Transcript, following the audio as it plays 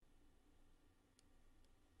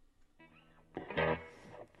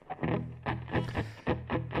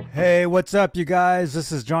Hey, what's up, you guys?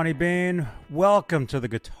 This is Johnny Bean. Welcome to the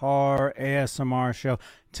Guitar ASMR Show.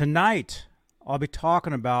 Tonight, I'll be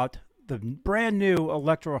talking about the brand new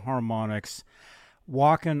Electro Harmonics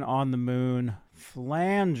Walking on the Moon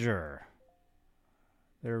Flanger.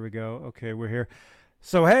 There we go. Okay, we're here.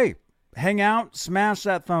 So, hey, hang out, smash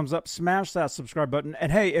that thumbs up, smash that subscribe button.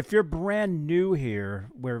 And hey, if you're brand new here,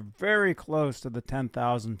 we're very close to the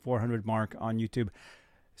 10,400 mark on YouTube.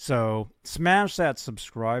 So smash that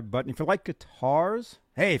subscribe button. If you like guitars,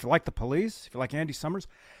 hey, if you like the Police, if you like Andy Summers,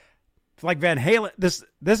 if you like Van Halen, this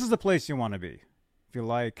is the place you want to be. If you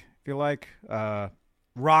like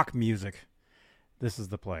rock music, this is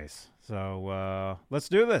the place. So let's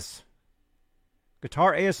do this.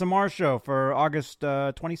 Guitar ASMR show for August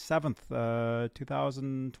 27th,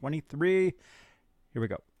 2023. Here we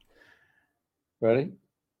go. Ready?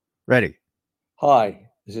 Ready. Hi,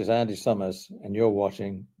 this is Andy Summers, and you're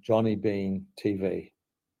watching Johnny Bean TV.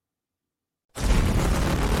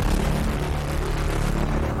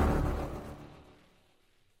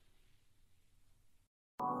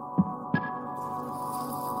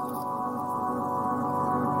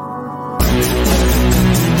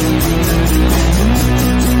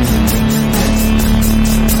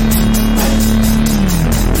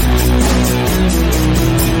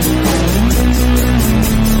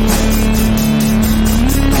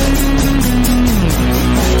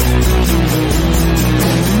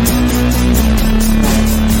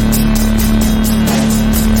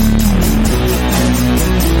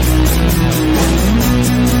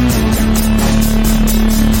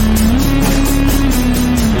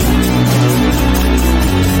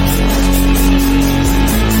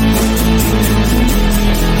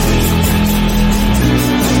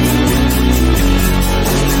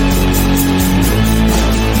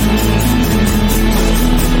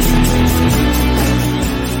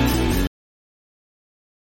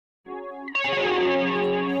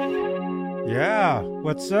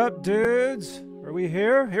 What's up, dudes? Are we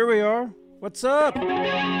here? Here we are. What's up?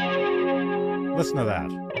 Listen to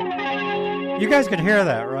that. You guys can hear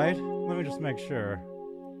that, right? Let me just make sure.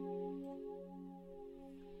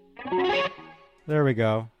 There we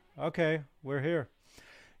go. Okay, we're here.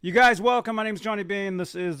 You guys, welcome. My name's Johnny Bean.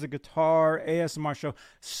 This is the Guitar ASMR Show.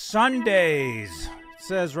 Sundays. It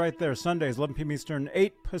says right there, Sundays, 11 p.m. Eastern,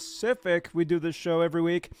 8 Pacific. We do this show every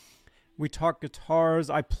week. We talk guitars.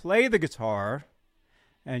 I play the guitar.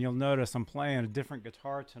 And you'll notice I'm playing a different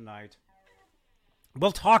guitar tonight.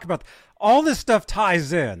 We'll talk about all this stuff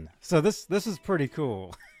ties in. So this is pretty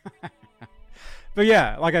cool. But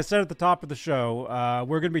yeah, like I said at the top of the show,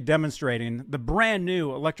 we're going to be demonstrating the brand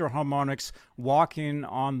new Electro Harmonics Walking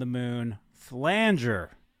on the Moon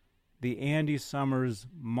Flanger, the Andy Summers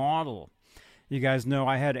model. You guys know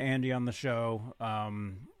I had Andy on the show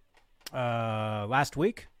last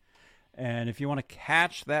week. And if you want to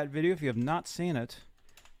catch that video, if you have not seen it,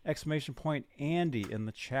 !Andy in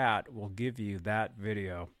the chat will give you that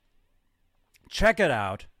video. Check it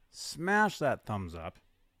out. Smash that thumbs up.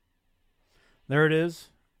 There it is.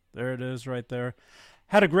 There it is right there.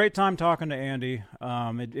 Had a great time talking to Andy.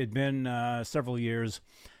 It'd been several years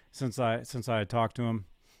since I had talked to him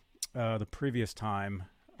the previous time.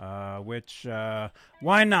 Which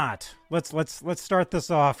why not? Let's start this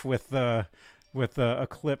off with a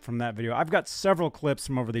clip from that video. I've got several clips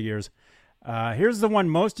from over the years. Here's the one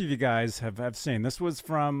most of you guys have seen. This was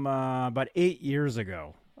from about 8 years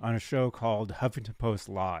ago on a show called Huffington Post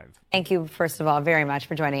Live. Thank you, first of all, very much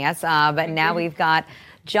for joining us. But now we've got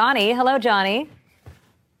Johnny. Hello, Johnny.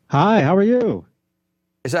 Hi, how are you?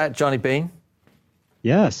 Is that Johnny Bean?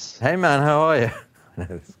 Yes. Hey, man, how are you?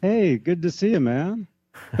 Hey, good to see you, man.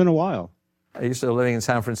 Been a while. Are you still living in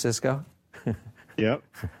San Francisco? Yep.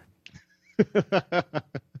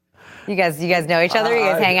 You guys know each other? You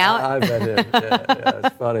guys hang out? I bet it. Yeah,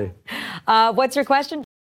 it's funny. What's your question?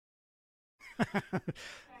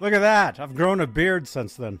 Look at that. I've grown a beard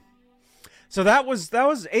since then. So that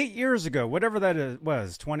was 8 years ago, whatever that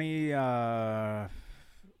was,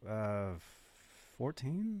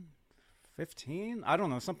 2014, 15? I don't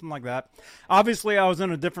know, something like that. Obviously, I was in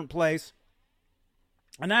a different place.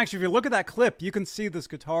 And actually, if you look at that clip, you can see this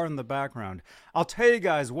guitar in the background. I'll tell you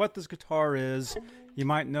guys what this guitar is. You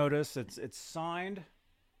might notice it's signed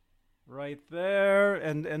right there.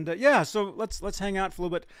 And yeah, so let's hang out for a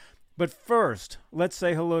little bit. But first, let's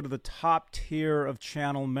say hello to the top tier of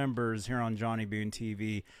channel members here on Johnny Bean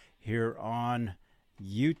TV, here on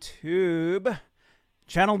YouTube.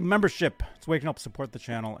 channel membership. It's waking up, support the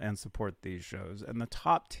channel, and support these shows. And the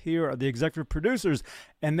top tier are the executive producers,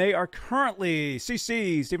 and they are currently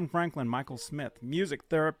CC, Stephen Franklin, Michael Smith, Music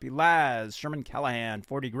Therapy, Laz, Sherman Callahan,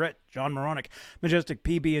 40 Grit, John Moronic, Majestic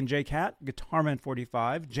PB and J Cat, Guitarman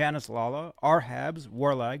 45, Janice Lala, R Habs,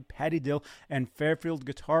 Warlag, Patty Dill, and Fairfield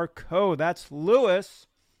Guitar Co. That's Lewis.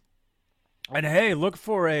 And hey, look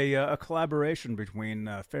for a collaboration between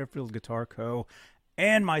Fairfield Guitar Co.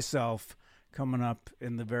 and myself coming up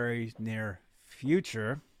in the very near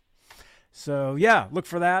future. So yeah, look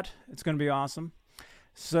for that. It's going to be awesome.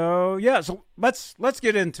 So yeah, so let's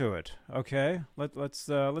get into it. Okay, let's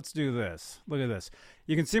do this. Look at this.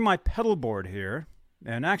 You can see my pedal board here,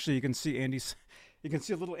 and actually you can see you can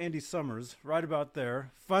see a little Andy Summers right about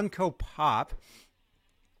there. Funko Pop.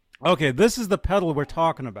 Okay, this is the pedal we're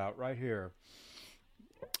talking about right here.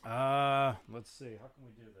 Let's see. How can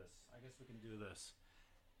we do this? I guess we can do this.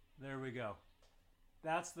 There we go.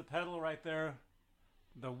 That's the pedal right there.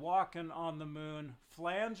 The Walking on the Moon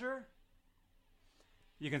flanger.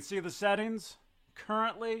 You can see the settings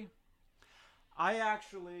currently. I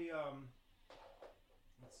actually,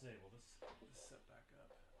 let's see. Will this set back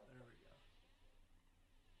up? There we go.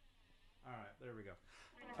 All right, there we go.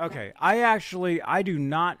 Okay, I do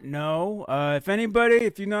not know. If anybody,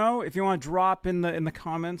 if you want to drop in the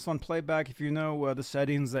comments on playback, if you know the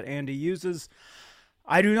settings that Andy uses.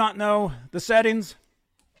 I do not know the settings,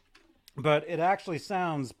 but it actually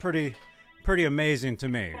sounds pretty amazing to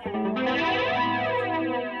me.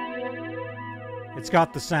 It's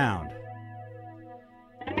got the sound.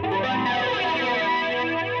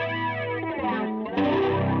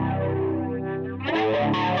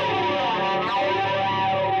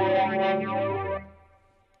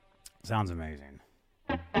 Sounds amazing.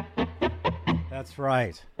 That's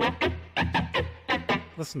right.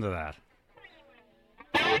 Listen to that.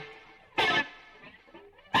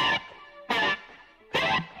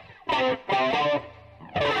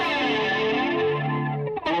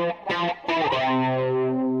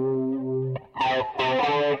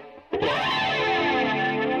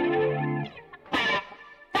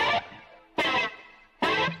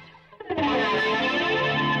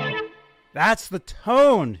 That's the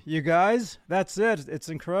tone, you guys. That's it. It's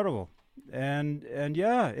incredible. And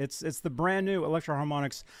yeah, it's the brand new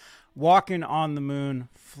Electro-Harmonix Walking on the Moon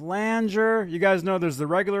flanger. You guys know there's the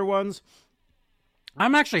regular ones.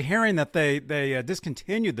 I'm actually hearing that they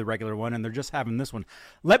discontinued the regular one and they're just having this one.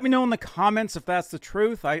 Let me know in the comments if that's the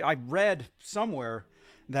truth. I read somewhere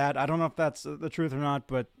that, I don't know if that's the truth or not,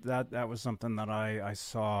 but that was something that I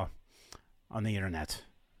saw on the internet.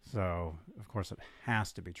 So, of course, it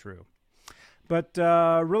has to be true. But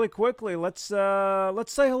really quickly, let's say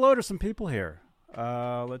hello to some people here.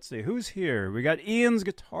 Let's see, who's here? We got Ian's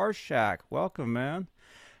Guitar Shack. Welcome, man.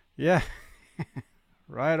 Yeah.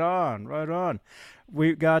 Right on.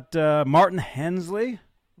 We got Martin Hensley.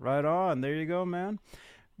 Right on. There you go, man.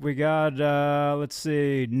 We got, let's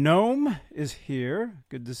see, Gnome is here.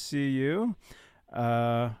 Good to see you.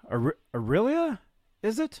 Aurelia,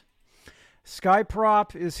 is it?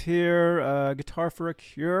 Skyprop is here. Guitar for a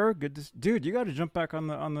Cure. Good to, dude, you got to jump back on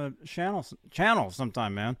the channel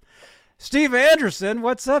sometime, man. Steve Anderson,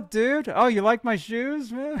 what's up, dude? Oh, you like my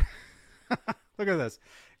shoes, man? Look at this.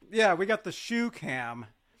 Yeah, we got the shoe cam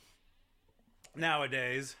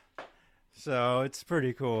nowadays, so it's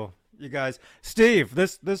pretty cool, you guys. Steve,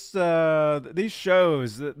 these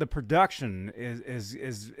shows, the production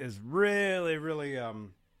is really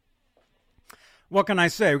what can I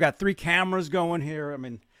say? We got 3 cameras going here. I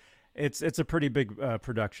mean, it's a pretty big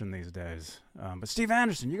production these days. But Steve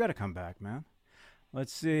Anderson, you got to come back, man.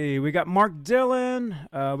 Let's see. We got Mark Dillon.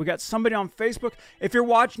 We got somebody on Facebook. If you're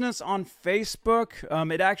watching us on Facebook,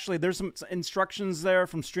 there's some instructions there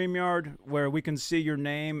from StreamYard where we can see your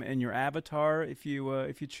name and your avatar if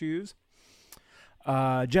you choose.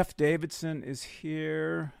 Jeff Davidson is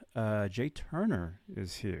here. Jay Turner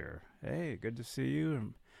is here. Hey, good to see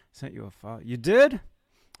you. Sent you a file. You did?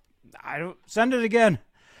 I don't send it again.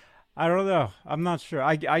 I don't know. I'm not sure.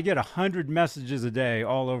 I get 100 messages a day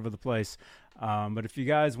all over the place. But if you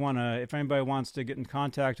guys if anybody wants to get in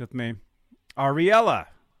contact with me, Ariella,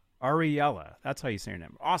 that's how you say your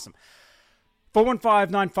name. Awesome.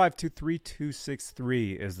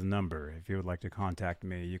 415-952-3263 is the number. If you would like to contact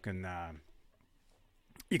me, you can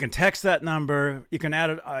text that number. You can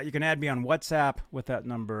add me on WhatsApp with that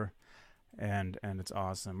number. And it's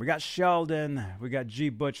awesome. We got Sheldon. We got G.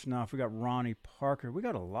 Butchnuff. We got Ronnie Parker. We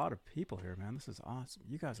got a lot of people here, man. This is awesome.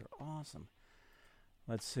 You guys are awesome.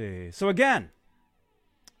 Let's see. So again,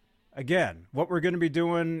 again, what we're going to be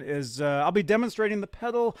doing is I'll be demonstrating the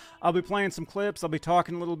pedal. I'll be playing some clips. I'll be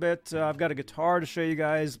talking a little bit. I've got a guitar to show you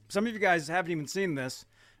guys. Some of you guys haven't even seen this.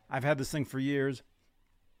 I've had this thing for years.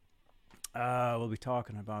 We'll be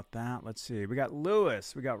talking about that. Let's see. We got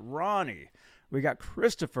Lewis. We got Ronnie. We got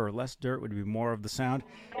Christopher. Less dirt would be more of the sound.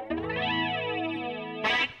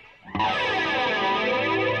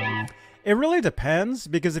 It really depends,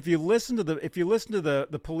 because if you listen to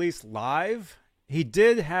the Police live, he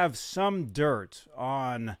did have some dirt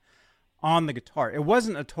on the guitar. It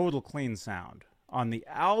wasn't a total clean sound. On the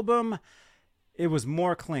album, it was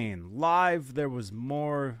more clean. Live, there was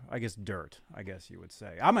more, I guess, dirt, I guess you would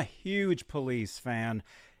say. I'm a huge Police fan,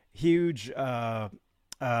 huge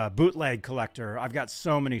bootleg collector. I've got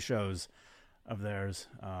so many shows of theirs.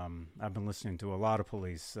 I've been listening to a lot of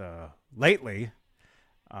Police lately.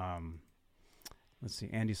 Let's see,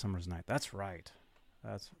 Andy Summers Night. That's right.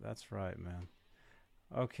 That's right, man.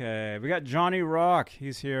 Okay, we got Johnny Rock.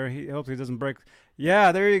 He's here. He hopes he doesn't break.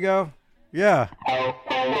 Yeah, there you go. Yeah.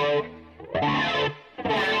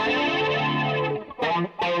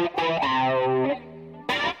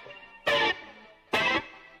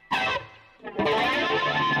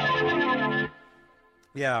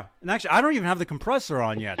 Yeah, and actually, I don't even have the compressor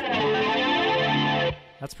on yet.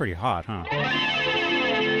 That's pretty hot, huh?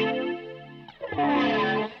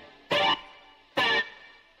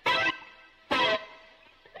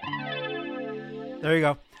 There you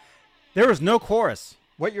go. There is no chorus.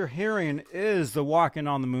 What you're hearing is the Walking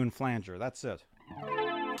on the Moon flanger. That's it.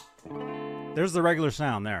 There's the regular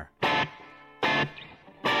sound there.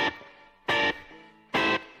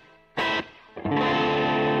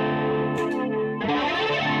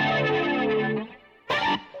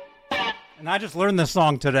 And I just learned this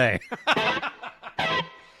song today.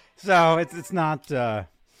 So it's not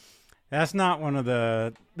that's not one of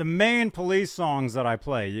the main Police songs that I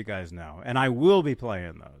play, you guys know. And I will be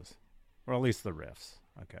playing those. Or at least the riffs.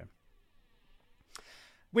 Okay.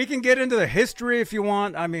 We can get into the history if you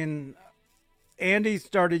want. I mean, Andy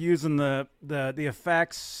started using the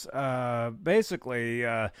effects basically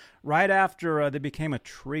right after they became a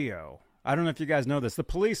trio. I don't know if you guys know this. The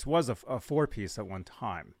Police was a four-piece at one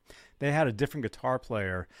time. They had a different guitar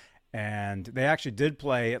player, and they actually did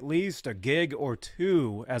play at least a gig or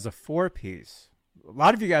two as a four-piece. A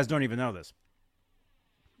lot of you guys don't even know this.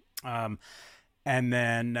 And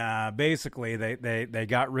then basically they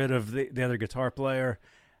got rid of the other guitar player,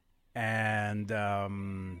 and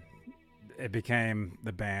it became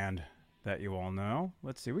the band that you all know.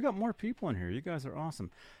 Let's see. We got more people in here. You guys are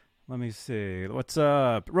awesome. Let me see. What's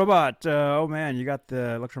up? Robot. Oh, man, you got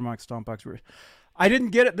the Electromagnetic Stompbox. I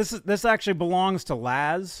didn't get it. This actually belongs to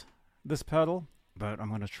Laz, this pedal, but I'm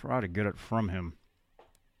going to try to get it from him.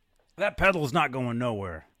 That pedal is not going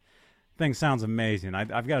nowhere. Thing sounds amazing.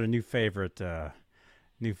 I've got a new favorite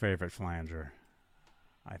flanger,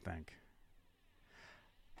 I think.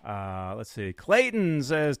 Let's see. Clayton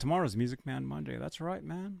says, tomorrow's Music Man Monday. That's right,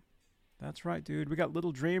 man. That's right, dude. We got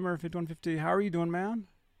Little Dreamer, 5150. How are you doing, man?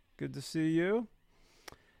 Good to see you.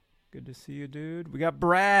 Good to see you, dude. We got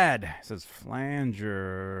Brad. Says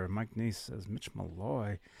Flanger. Mike Neese says Mitch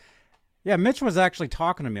Malloy. Yeah, Mitch was actually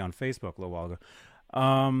talking to me on Facebook a little while ago.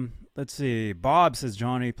 Let's see. Bob says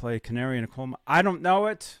Johnny play Canary in a Coal Mine. I don't know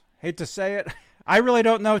it. Hate to say it. I really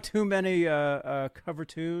don't know too many cover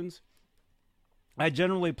tunes. I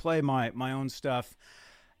generally play my own stuff,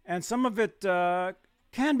 and some of it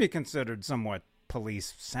can be considered somewhat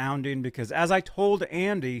Police sounding, because as I told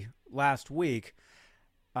Andy last week,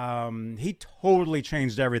 he totally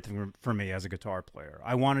changed everything for me as a guitar player.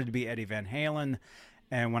 I wanted to be Eddie Van Halen,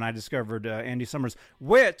 and when I discovered Andy Summers,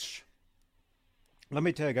 which, let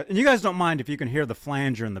me tell you guys, and you guys don't mind if you can hear the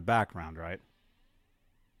flanger in the background, right?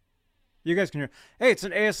 You guys can hear. Hey, it's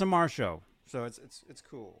an ASMR show, so it's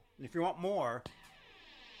cool. If you want more,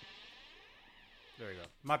 there you go.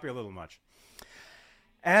 Might be a little much.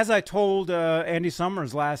 As I told Andy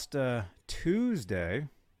Summers last Tuesday,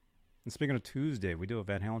 and speaking of Tuesday, we do a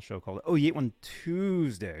Van Halen show called Oh You Eat One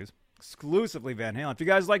Tuesdays, exclusively Van Halen. If you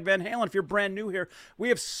guys like Van Halen, if you're brand new here, we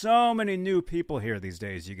have so many new people here these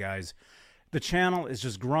days, you guys. The channel is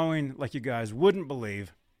just growing like you guys wouldn't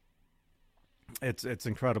believe. It's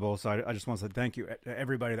incredible. So I just want to say thank you to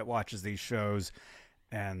everybody that watches these shows,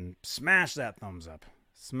 and smash that thumbs up,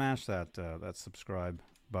 smash that subscribe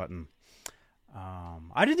button.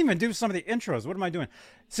 I didn't even do some of the intros. What am I doing?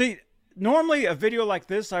 See, normally a video like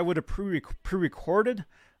this I would have pre-recorded,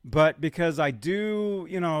 but because I do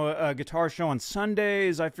a guitar show on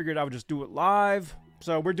Sundays, I figured I would just do it live.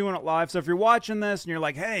 So we're doing it live. So if you're watching this and you're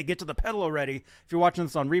like, hey, get to the pedal already, if you're watching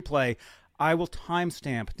this on replay, I will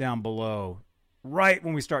timestamp down below right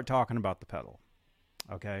when we start talking about the pedal.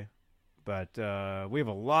 Okay? But we have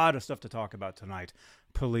a lot of stuff to talk about tonight,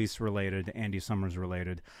 police-related, Andy Summers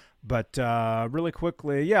related. But really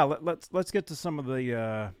quickly, yeah, let's get to some of the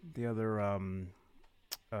other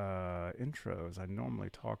intros I normally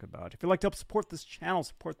talk about. If you'd like to help support this channel,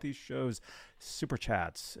 support these shows, Super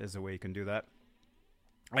Chats is a way you can do that.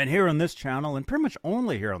 And here on this channel, and pretty much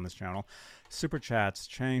only here on this channel, Super Chats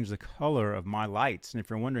change the color of my lights. And if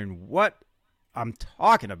you're wondering what I'm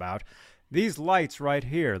talking about, these lights right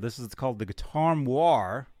here, this is called the Guitar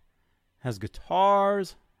Noir, has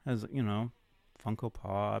guitars, has, you know, Funko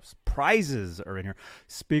Pops, prizes are in here.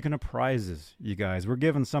 Speaking of prizes, you guys, we're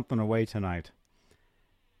giving something away tonight.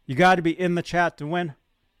 You got to be in the chat to win.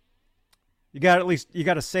 You got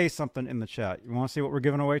to say something in the chat. You want to see what we're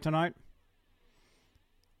giving away tonight?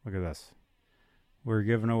 Look at this. We're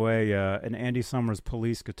giving away an Andy Summers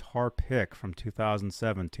Police guitar pick from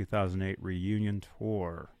 2007-2008 reunion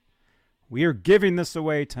tour. We are giving this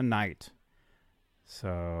away tonight.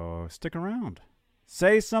 So stick around.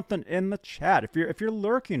 Say something in the chat. If you're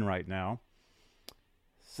lurking right now,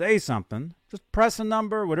 say something. Just press a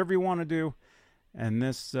number, whatever you want to do. And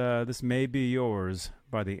this may be yours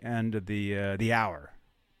by the end of the hour,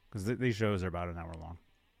 because these shows are about an hour long.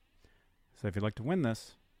 So if you'd like to win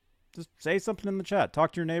this, just say something in the chat.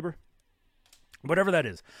 Talk to your neighbor, whatever that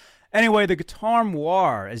is. Anyway, the Guitar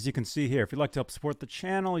Noir, as you can see here, if you'd like to help support the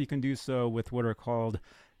channel, you can do so with what are called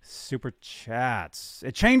Super Chats.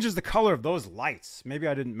 It changes the color of those lights. Maybe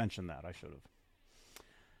I didn't mention that. I should have.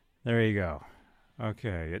 There you go.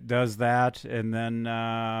 Okay, it does that. And then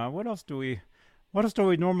what else do we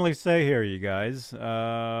normally say here, you guys?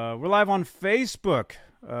 We're live on Facebook,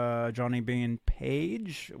 Johnny Bean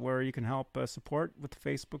page, where you can help support with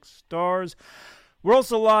Facebook stars. We're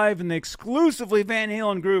also live in the exclusively Van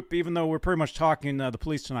Halen group, even though we're pretty much talking the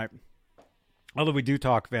police tonight. Although we do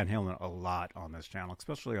talk Van Halen a lot on this channel,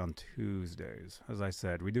 especially on Tuesdays. As I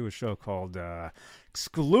said, we do a show called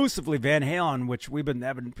Exclusively Van Halen, which we've been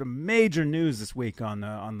having some major news this week on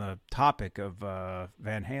the topic of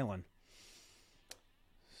Van Halen.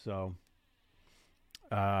 So,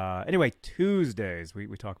 anyway, Tuesdays, we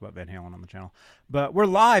talk about Van Halen on the channel. But we're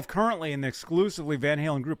live currently in the exclusively Van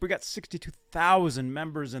Halen group. We got 62,000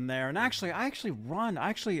 members in there. And I'm an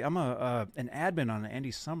admin on an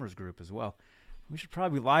Andy Summers group as well. We should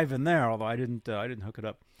probably be live in there, although I didn't hook it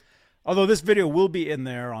up. Although this video will be in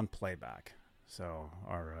there on playback. So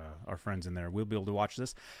our friends in there will be able to watch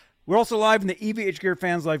this. We're also live in the EVH Gear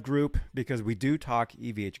Fans Live group because we do talk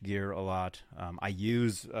EVH Gear a lot. I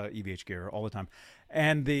use EVH Gear all the time.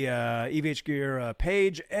 And the EVH Gear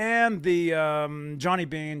page and the Johnny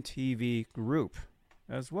Bean TV group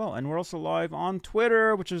as well. And we're also live on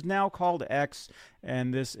Twitter, which is now called X.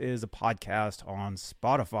 And this is a podcast on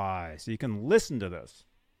Spotify. So you can listen to this.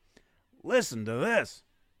 Listen to this.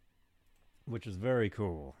 Which is very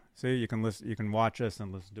cool. See, you can watch us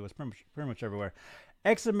and listen to us pretty much everywhere.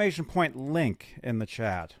 Exclamation point link in the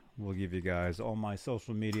chat will give you guys all my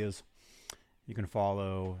social medias. You can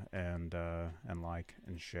follow and like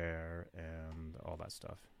and share and all that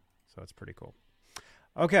stuff. So it's pretty cool.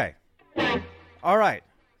 Okay. All right.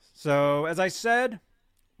 So as I said,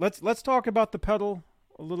 let's talk about the pedal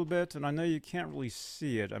a little bit. And I know you can't really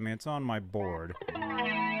see it. I mean, it's on my board,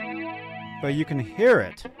 but you can hear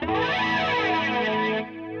it.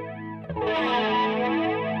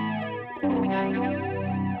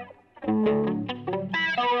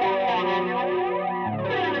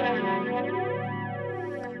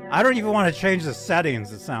 I don't even want to change the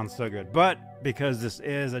settings. It sounds so good. But because this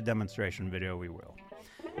is a demonstration video, we will.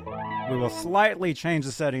 We will slightly change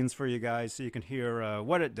the settings for you guys so you can hear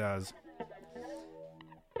what it does.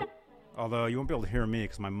 Although you won't be able to hear me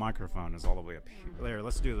because my microphone is all the way up here. There,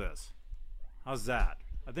 let's do this. How's that?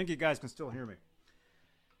 I think you guys can still hear me.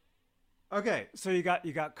 Okay, so you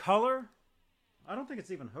got color. I don't think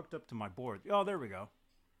it's even hooked up to my board. Oh, there we go.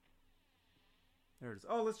 There it is.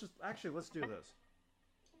 Oh, let's do this.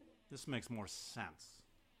 This makes more sense.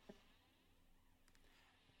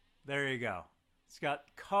 There you go. It's got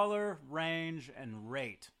color, range, and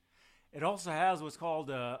rate. It also has what's called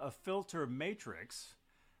a filter matrix,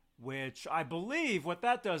 which I believe what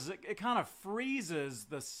that does, it kind of freezes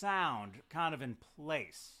the sound kind of in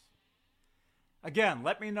place. Again,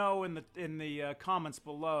 let me know in the comments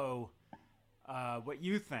below what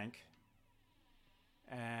you think.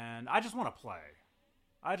 And I just want to play.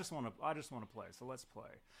 I just want to play. So let's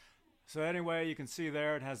play. So anyway, you can see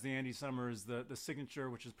there it has the Andy Summers, the signature,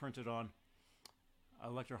 which is printed on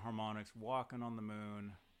Electro-Harmonix, Walking on the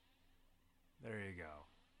Moon. There you go.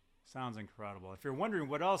 Sounds incredible. If you're wondering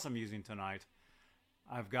what else I'm using tonight,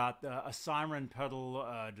 I've got a siren pedal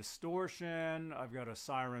distortion. I've got a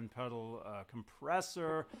siren pedal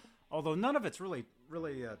compressor, although none of it's really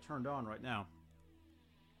turned on right now.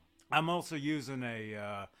 I'm also using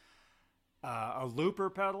a looper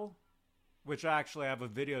pedal, which actually I have a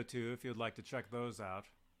video to if you'd like to check those out.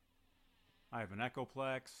 I have an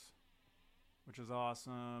Echoplex, which is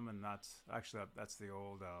awesome, and that's the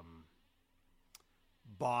old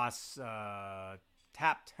Boss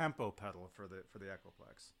tap tempo pedal for the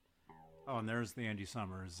Echoplex. Oh, and there's the Andy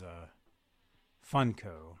Summers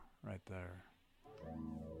Funko right there.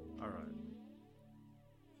 All right,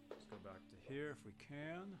 let's go back to here if we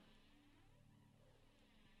can.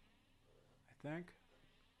 I think.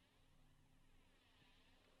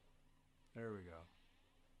 There we go.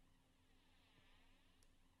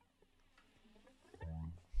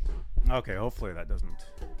 Okay, hopefully that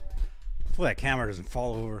camera doesn't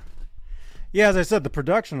fall over. Yeah, as I said, the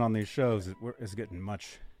production on these shows is getting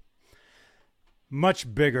much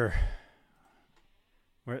bigger.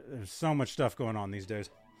 There's so much stuff going on these days.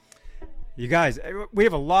 You guys, we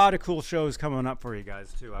have a lot of cool shows coming up for you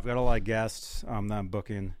guys, too. I've got a lot of guests that I'm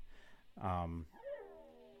booking.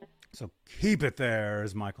 So keep it there,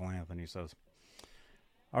 as Michael Anthony says.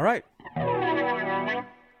 All right. I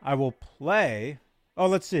will play... Oh,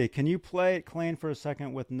 let's see. Can you play it clean for a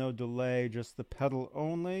second with no delay, just the pedal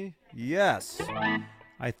only? Yes.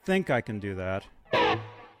 I think I can do that.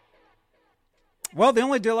 Well, the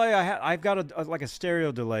only delay I've got like a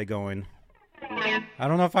stereo delay going. I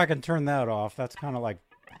don't know if I can turn that off. That's kind of like,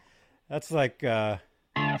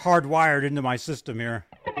 hardwired into my system here.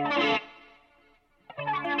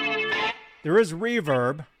 There is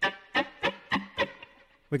reverb.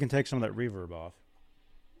 We can take some of that reverb off.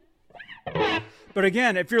 But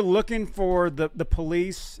again, if you're looking for the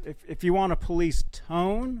police, if you want a police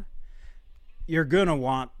tone, you're going to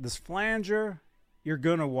want this flanger, you're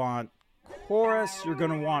going to want chorus, you're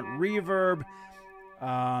going to want reverb,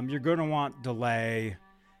 you're going to want delay.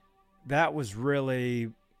 That was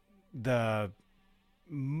really the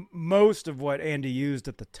most of what Andy used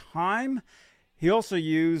at the time. He also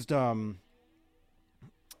used what's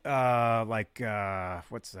the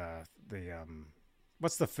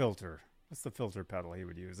filter? What's the filter pedal he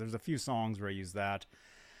would use? There's a few songs where he used that.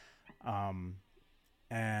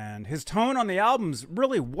 And his tone on the albums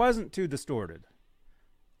really wasn't too distorted.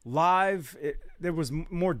 Live, there was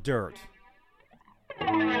more dirt.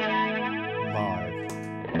 Live.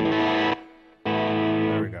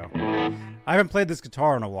 There we go. I haven't played this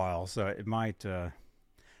guitar in a while, so it might... I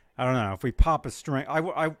don't know. If we pop a string...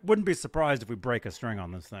 I wouldn't be surprised if we break a string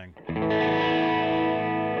on this thing.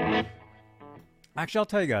 Actually, I'll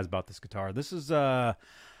tell you guys about this guitar. This is, I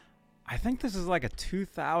think this is like a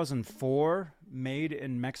 2004 made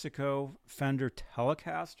in Mexico Fender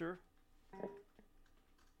Telecaster.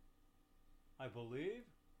 I believe.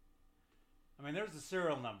 I mean, there's the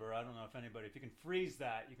serial number. I don't know if you can freeze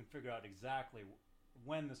that, you can figure out exactly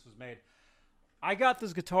when this was made. I got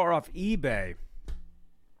this guitar off eBay.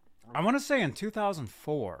 I want to say in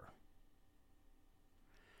 2004.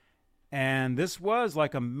 And this was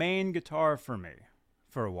like a main guitar for me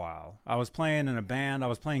for a while. I was playing in a band. I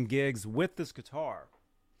was playing gigs with this guitar.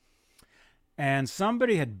 And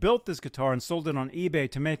somebody had built this guitar and sold it on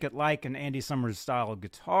eBay to make it like an Andy Summers style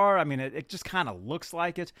guitar. I mean, it just kind of looks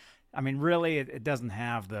like it. I mean, really, it doesn't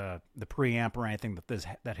have the preamp or anything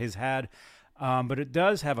that his had. But it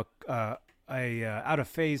does have a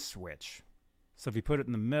out-of-phase switch. So if you put it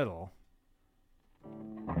in the middle...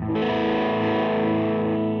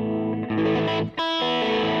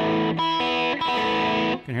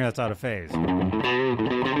 You can hear that's out of phase. You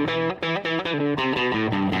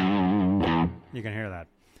can hear that.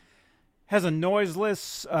 Has a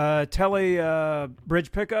noiseless tele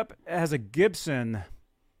bridge pickup. It has a Gibson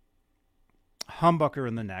humbucker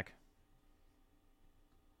in the neck.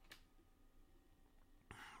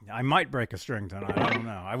 I might break a string tonight. I don't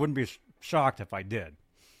know. I wouldn't be shocked if I did.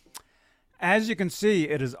 As you can see,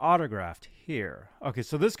 it is autographed here. Okay,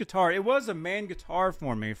 so this guitar, it was a main guitar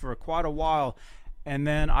for me for quite a while. And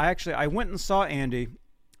then I went and saw Andy.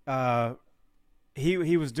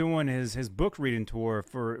 He was doing his book reading tour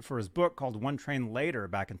for his book called One Train Later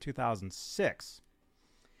back in 2006.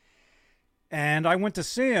 And I went to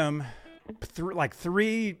see him like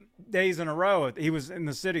 3 days in a row. He was in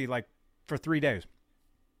the city like for 3 days.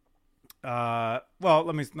 Well,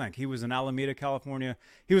 let me think. He was in Alameda, California.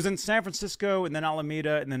 He was in San Francisco and then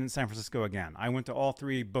Alameda and then in San Francisco again. I went to all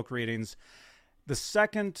 3 book readings. At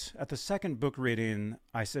the second book reading,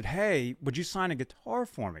 I said, "Hey, would you sign a guitar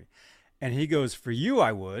for me?" And he goes, "For you,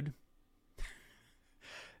 I would."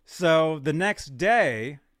 So the next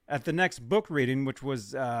day, at the next book reading, which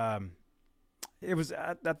was it was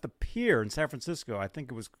at the pier in San Francisco. I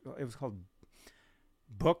think it was called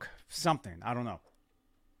Book something. I don't know.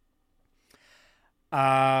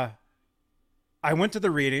 I went to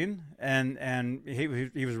the reading, and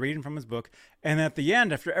he was reading from his book. And at the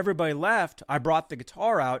end, after everybody left, I brought the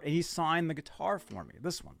guitar out, and he signed the guitar for me.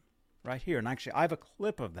 This one, right here. And actually, I have a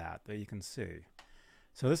clip of that you can see.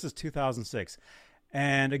 So this is 2006.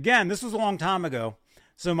 And again, this was a long time ago.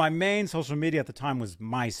 So my main social media at the time was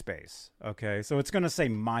MySpace. Okay, so it's going to say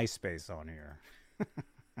MySpace on here.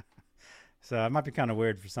 So it might be kind of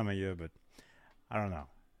weird for some of you, but I don't know.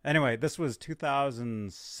 Anyway, this was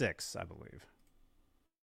 2006, I believe.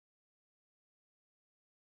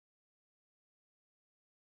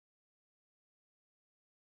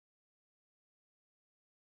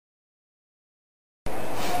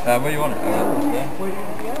 Where do you want it?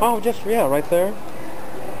 Yeah. Oh, just, yeah, right there.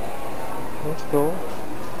 That's cool.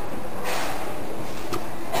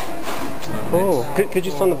 Cool. Could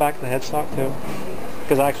you on the back of the headstock too?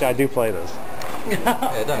 Because actually I do play this.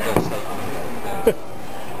 Yeah, don't go to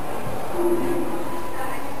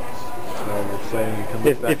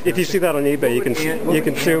If you see that on eBay, you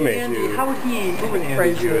can sue me. Andy, how would he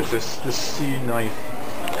phrase you as this C knife.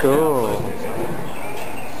 Cool.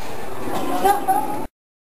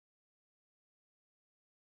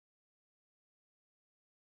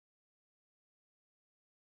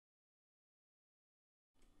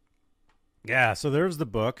 Yeah, so there's the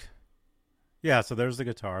book. Yeah, so there's the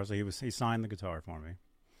guitar. So he signed the guitar for me.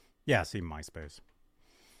 Yeah, see MySpace.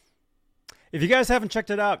 If you guys haven't checked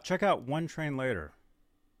it out, check out One Train Later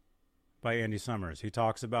by Andy Summers. He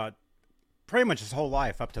talks about pretty much his whole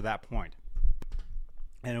life up to that point.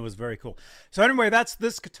 And it was very cool. So anyway, that's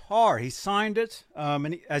this guitar. He signed it.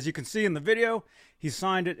 And as you can see in the video, he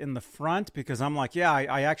signed it in the front because I'm like, yeah,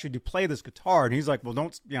 I actually do play this guitar. And he's like,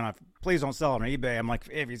 well, please don't sell it on eBay. I'm like,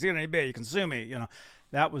 if you see it on eBay, you can sue me.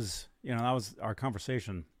 That was our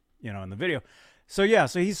conversation, in the video. So yeah,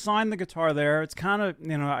 so he signed the guitar there. It's kind of,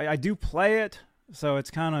 I do play it. So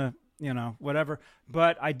it's kind of, whatever.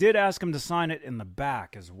 But I did ask him to sign it in the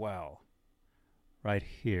back as well. Right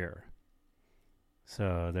here.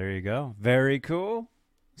 So there you go. Very cool.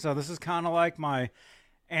 So this is kind of like my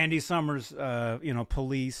Andy Summers,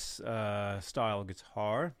 police style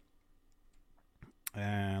guitar.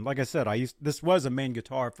 And like I said, this was a main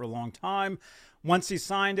guitar for a long time. Once he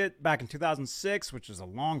signed it back in 2006, which is a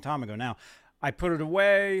long time ago now, I put it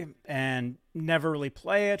away and never really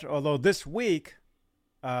play it. Although this week,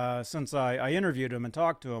 since I interviewed him and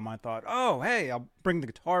talked to him, I thought, oh, hey, I'll bring the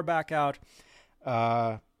guitar back out.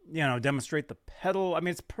 Demonstrate the pedal. I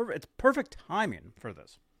mean, it's perfect timing for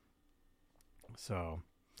this. So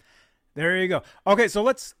there you go. Okay, so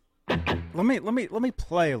let me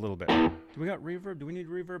play a little bit. Do we got reverb? Do we need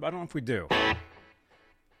reverb? I don't know if we do.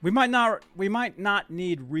 We might not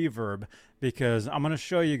need reverb because I'm going to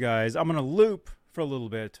show you guys. I'm going to loop for a little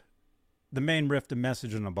bit the main riff to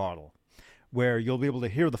Message in a Bottle, where you'll be able to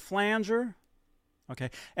hear the flanger. Okay,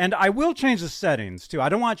 and I will change the settings too. I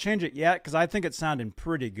don't want to change it yet because I think it's sounding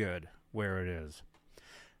pretty good where it is.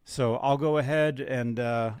 So I'll go ahead and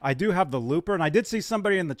I do have the looper, and I did see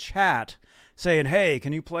somebody in the chat saying, "Hey,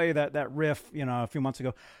 can you play that riff?" A few months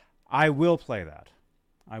ago. I will play that.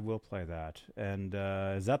 And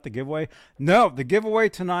is that the giveaway? No, the giveaway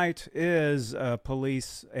tonight is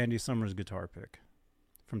Police Andy Summers guitar pick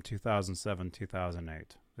from 2007,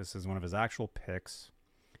 2008. This is one of his actual picks.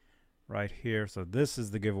 Right here. So this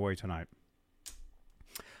is the giveaway tonight.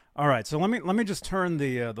 All right, so let me just turn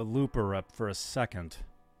the looper up for a second.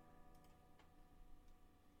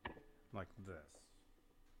 Like this.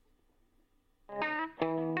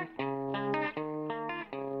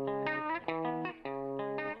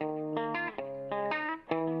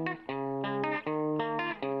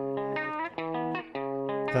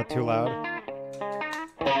 Is that too loud?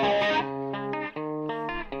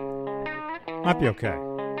 Might be okay.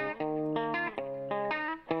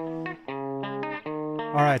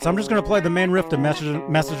 All right, so I'm just going to play the main riff to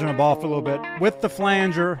Message in a Ball for a little bit with the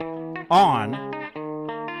flanger on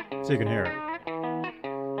so you can hear it.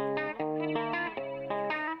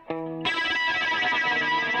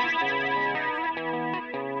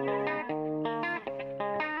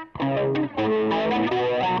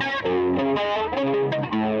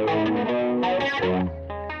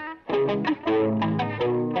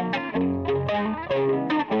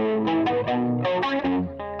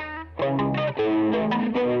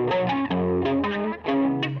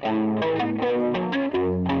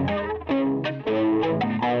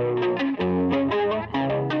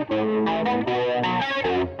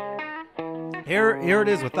 Here it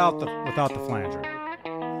is without the flanger.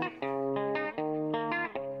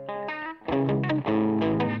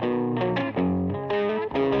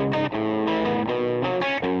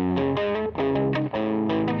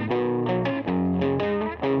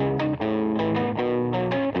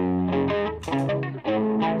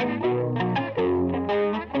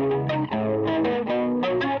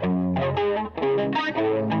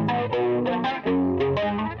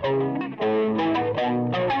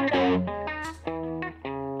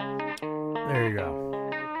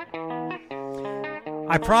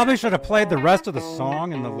 I probably should have played the rest of the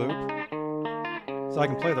song in the loop so I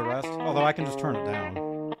can play the rest. Although I can just turn it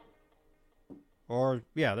down. Or,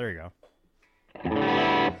 yeah, there you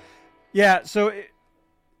go. Yeah, so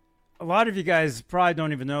a lot of you guys probably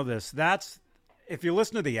don't even know this. If you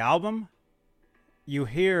listen to the album, you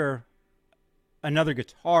hear another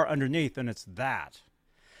guitar underneath, and it's that.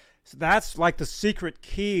 So that's like the secret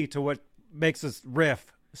key to what makes this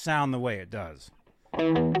riff sound the way it does,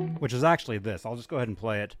 which is actually this. I'll just go ahead and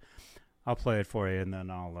play it. I'll play it for you, and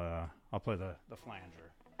then I'll play the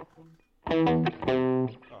flanger.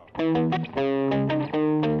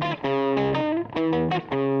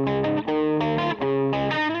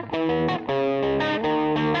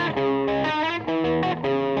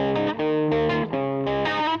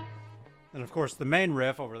 And of course, the main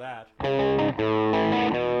riff over that.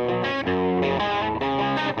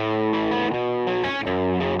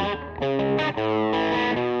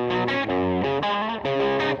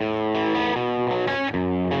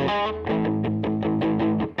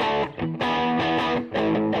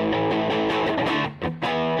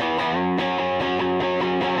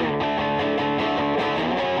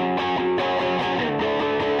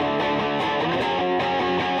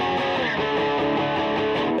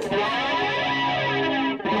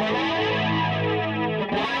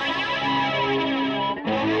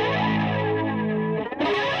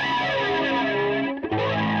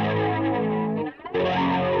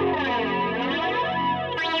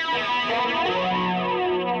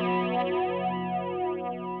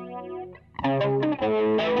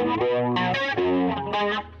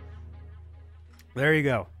 There you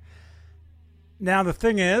go. Now the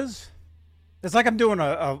thing is, it's like I'm doing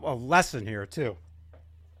a lesson here too.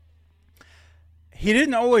 He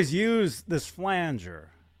didn't always use this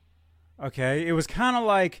flanger. Okay, it was kind of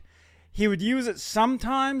like he would use it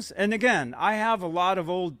sometimes. And again, I have a lot of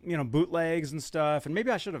old, bootlegs and stuff. And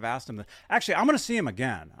maybe I should have asked him. Actually, I'm going to see him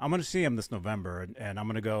again. I'm going to see him this November, and I'm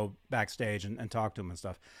going to go backstage and talk to him and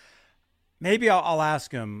stuff. Maybe I'll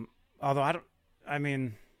ask him. Although I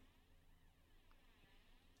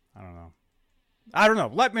don't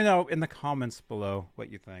know. Let me know in the comments below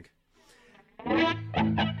what you think.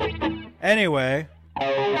 Anyway,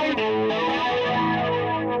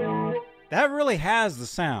 that really has the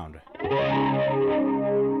sound.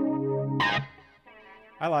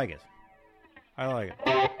 I like it.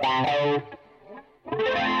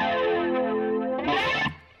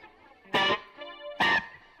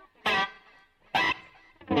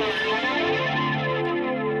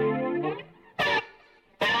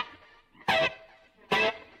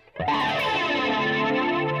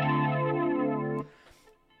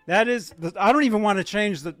 That is, I don't even want to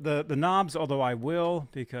change the knobs, although I will,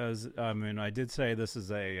 because, I did say this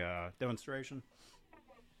is a demonstration.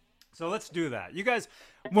 So let's do that. You guys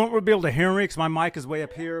won't be able to hear me because my mic is way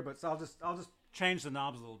up here, but I'll just change the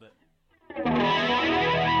knobs a little bit.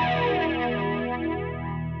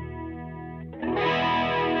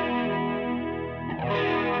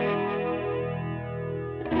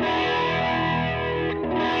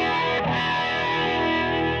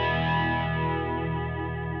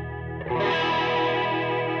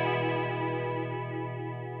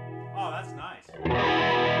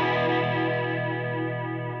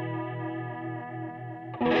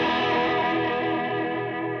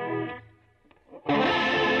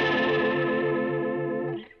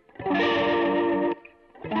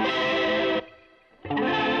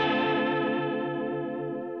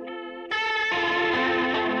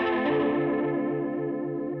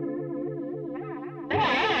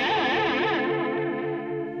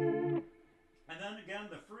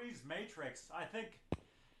 Matrix, I think,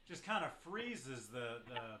 just kind of freezes the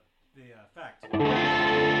effect.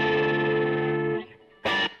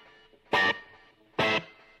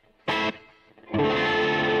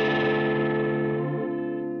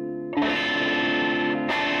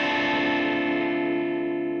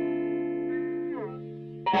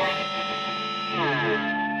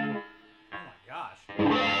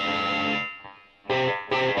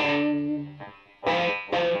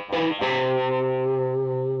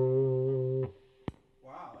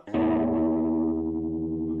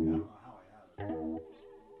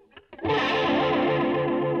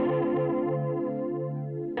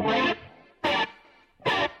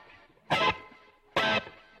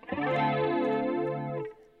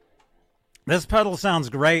 This pedal sounds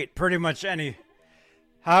great. Pretty much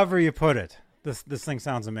however you put it. This thing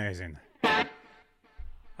sounds amazing.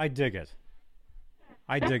 I dig it.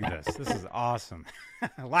 I dig this. This is awesome.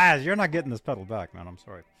 Laz, you're not getting this pedal back, man. I'm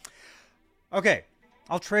sorry. Okay,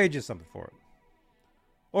 I'll trade you something for it.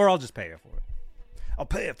 Or I'll just pay you for it. I'll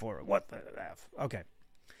pay you for it. What the F? Okay.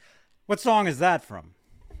 What song is that from?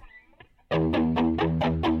 There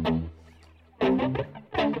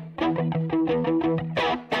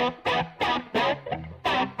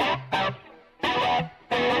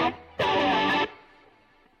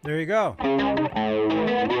you go.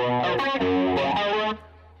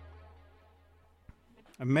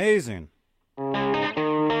 Amazing.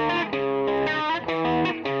 Let's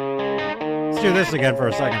do this again for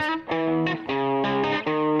a second.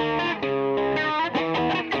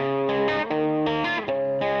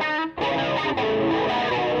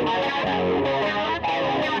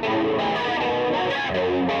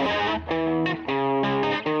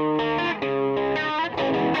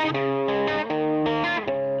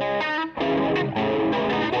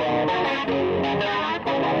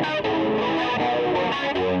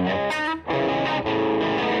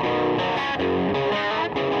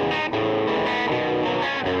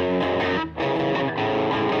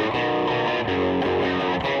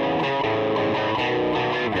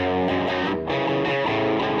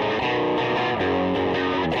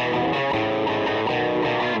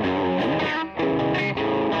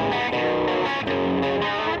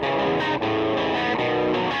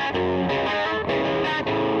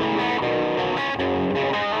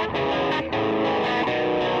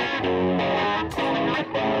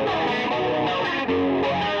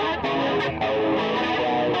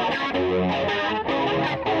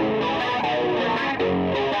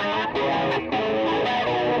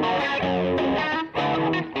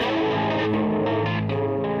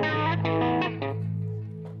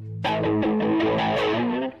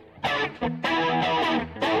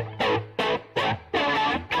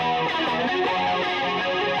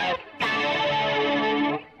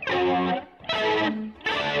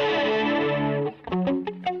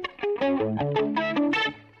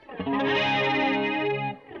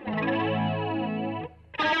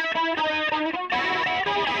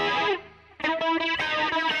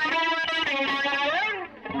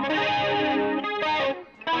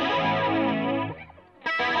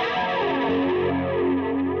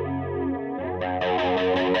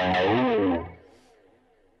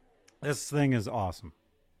 This thing is awesome.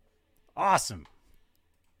 Awesome.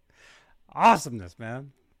 Awesomeness,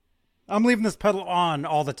 man. I'm leaving this pedal on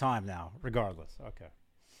all the time now, regardless. Okay.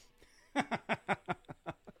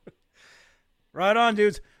 Right on,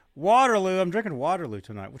 dudes. Waterloo. I'm drinking Waterloo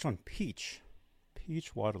tonight. Which one? Peach.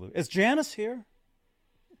 Peach Waterloo. Is Janice here?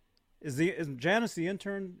 Is Janice the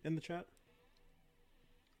intern in the chat?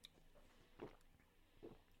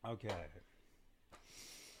 Okay.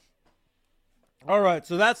 All right,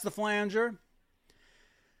 so that's the flanger.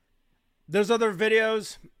 There's other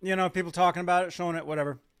videos, you know, people talking about it, showing it,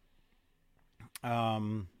 whatever.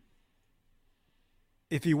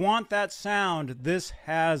 If you want that sound, this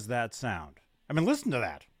has that sound. I mean, listen to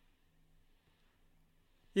that.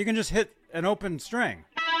 You can just hit an open string.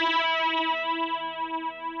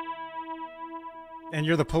 And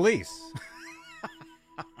you're the police.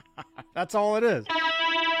 That's all it is.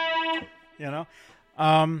 You know?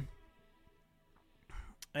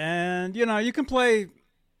 And, you know, you can play,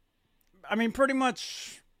 I mean, pretty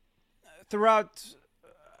much throughout,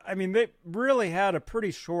 I mean, they really had a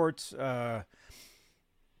pretty short,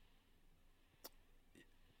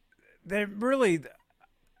 they really,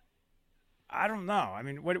 I don't know. I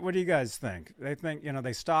mean, what do you guys think? They think, you know,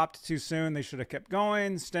 they stopped too soon. They should have kept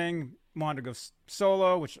going. Sting wanted to go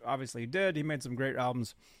solo, which obviously he did. He made some great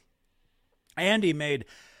albums. Andy made,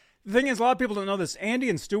 the thing is, a lot of people don't know this. Andy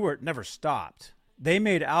and Stewart never stopped. They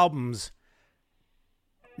made albums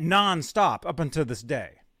non-stop up until this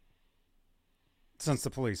day, since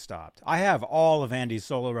the police stopped. I have all of Andy's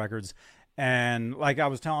solo records, and like I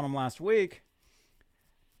was telling him last week,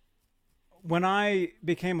 when I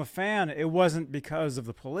became a fan, it wasn't because of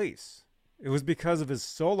the police. It was because of his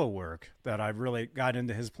solo work that I really got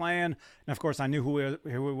into his playing. And of course, I knew who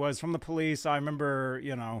he was from the police. I remember,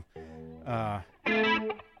 you know, well,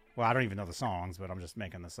 I don't even know the songs, but I'm just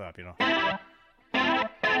making this up, you know.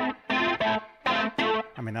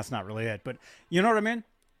 I mean, that's not really it, but you know what I mean?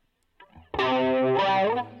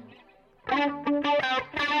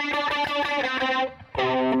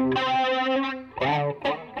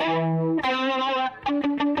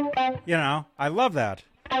 You know, I love that.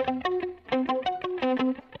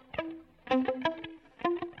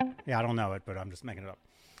 Yeah, I don't know it, but I'm just making it up.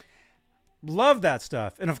 Love that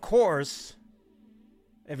stuff. And of course,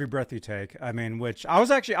 Every Breath You Take. I mean, which I was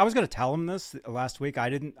going to tell him this last week. I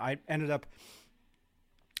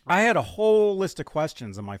had a whole list of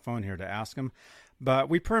questions on my phone here to ask him, but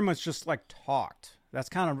we pretty much just like talked. That's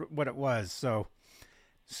kind of what it was. So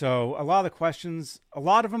a lot of the questions, a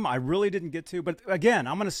lot of them I really didn't get to, but again,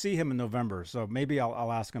 I'm going to see him in November. So maybe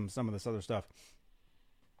I'll ask him some of this other stuff.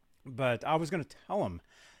 But I was going to tell him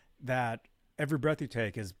that Every Breath You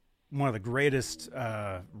Take is one of the greatest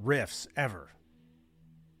riffs ever.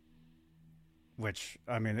 Which,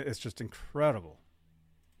 I mean, it's just incredible.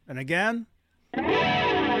 And again,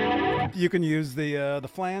 you can use the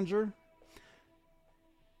flanger.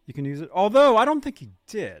 You can use it. Although, I don't think he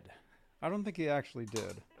did. I don't think he actually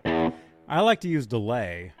did. I like to use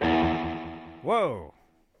delay. Whoa.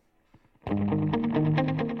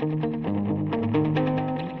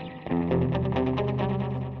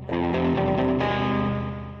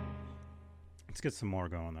 Let's get some more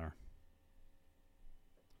going there.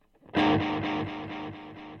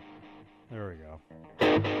 There we go.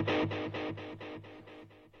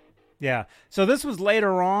 Yeah. So this was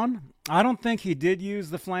later on. I don't think he did use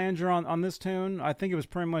the flanger on this tune. I think it was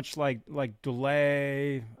pretty much like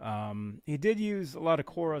delay. He did use a lot of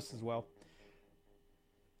chorus as well.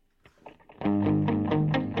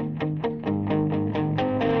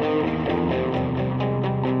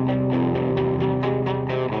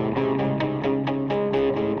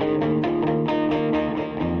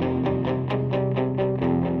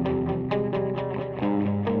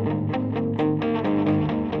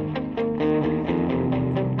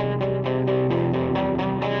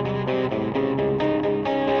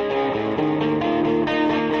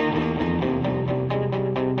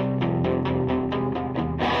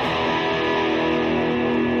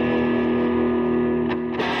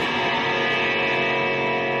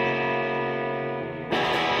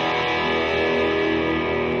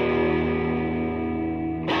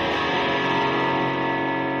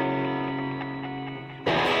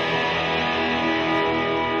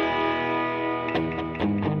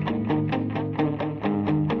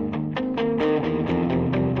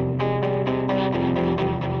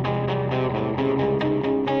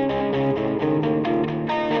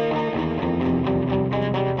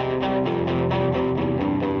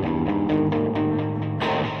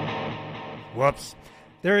 Whoops.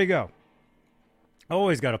 There you go.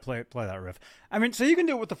 Always got to play that riff. I mean, so you can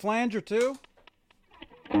do it with the flanger too.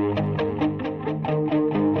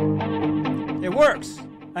 It works.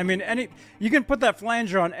 I mean, you can put that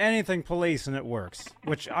flanger on anything Police and it works,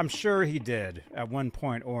 which I'm sure he did at one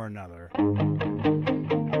point or another.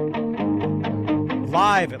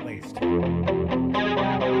 Live, at least.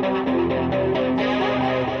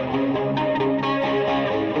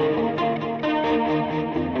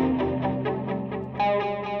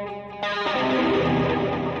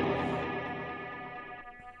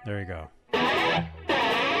 There you go.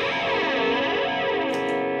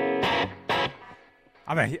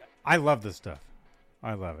 I mean, I love this stuff.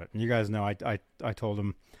 I love it. And you guys know I told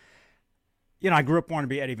him, I grew up wanting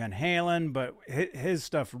to be Eddie Van Halen, but his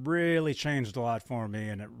stuff really changed a lot for me,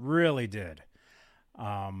 and it really did.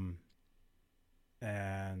 And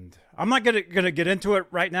I'm not gonna get into it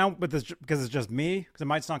right now with this because it's just me, because it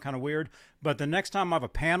might sound kind of weird. But the next time I have a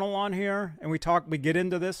panel on here and we get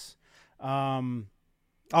into this,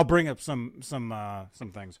 I'll bring up some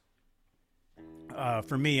things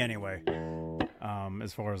for me anyway.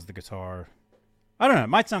 As far as the guitar, I don't know. It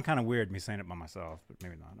might sound kind of weird me saying it by myself, but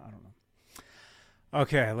maybe not. I don't know.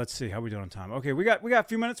 Okay, let's see how we doing on time. Okay, we got a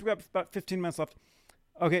few minutes. We got about 15 minutes left.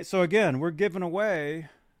 Okay, so again, we're giving away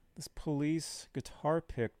this Police guitar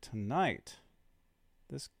pick tonight.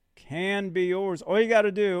 This can be yours. All you got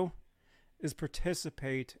to do is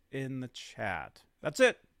participate in the chat. That's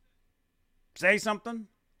it. Say something.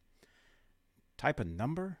 Type a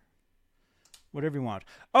number. Whatever you want.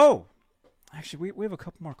 Oh, actually, we have a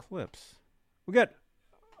couple more clips. We got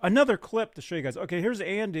another clip to show you guys. Okay, here's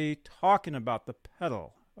Andy talking about the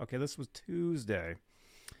pedal. Okay, this was Tuesday.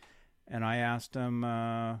 And I asked him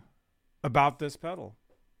about this pedal.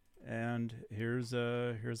 And here's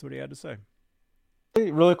what he had to say.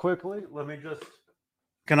 Really quickly, let me just...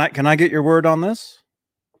 Can I get your word on this?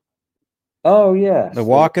 Oh, yes. The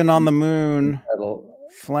Walking on the Moon pedal.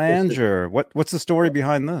 flanger. What's the story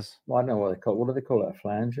behind this? Well, I don't know what they call it. What do they call it? A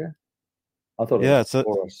flanger? I thought it was a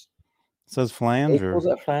chorus. It says flanger. It calls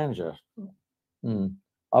it a flanger.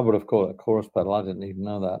 I would have called it a chorus pedal. I didn't even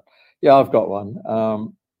know that. Yeah, I've got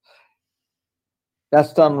one.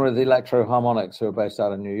 That's done with Electro Harmonics, who are based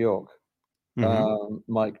out of New York. Mm-hmm.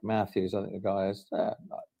 Mike Matthews, I think the guy is. I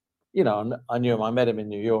knew him. I met him in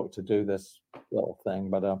New York to do this little thing,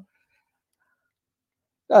 but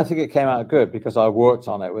I think it came out good because I worked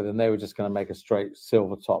on it with them. They were just going to make a straight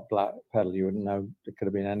silver top black pedal. You wouldn't know it could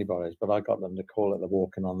have been anybody's, but I got them to call it the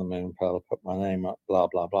Walking on the Moon pedal, put my name up, blah,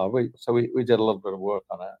 blah, blah. So we did a little bit of work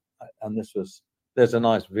on it. And there's a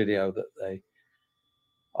nice video that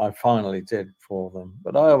I finally did for them.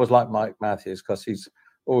 But I always like Mike Matthews because he's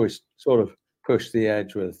always sort of pushed the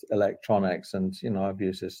edge with electronics, and I've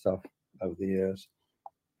used his stuff over the years.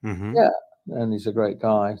 Mm-hmm. Yeah, and he's a great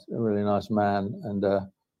guy, a really nice man, and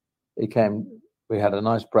he came. We had a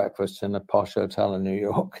nice breakfast in a posh hotel in New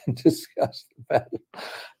York and discussed the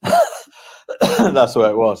band. That's the way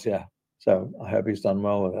it was, yeah. So I hope he's done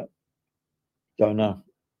well with it. Don't know.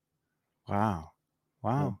 Wow.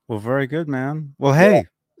 Well, very good, man. Well, hey.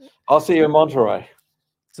 I'll see you in Monterey.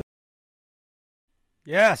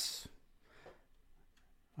 Yes.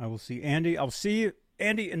 I will see Andy. I'll see you,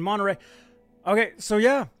 Andy, in Monterey. Okay, so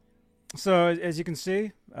yeah. So as you can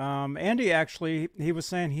see, Andy actually, he was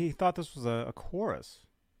saying he thought this was a chorus.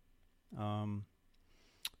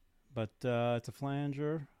 But it's a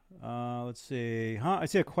flanger. Let's see. I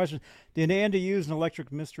see a question. Did Andy use an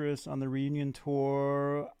Electric Mistress on the reunion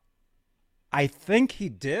tour? I think he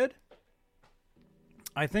did.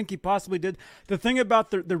 I think he possibly did. The thing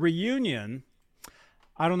about the reunion,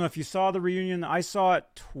 I don't know if you saw the reunion. I saw it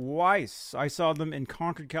twice. I saw them in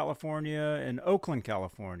Concord, California, and Oakland,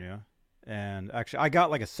 California. And actually, I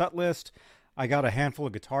got like a set list. I got a handful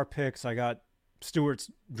of guitar picks. I got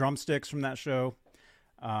Stewart's drumsticks from that show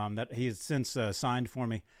that he has since signed for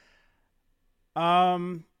me.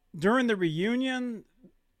 During the reunion,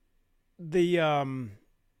 the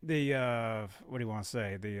what do you want to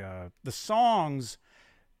say? The songs,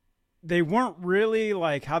 they weren't really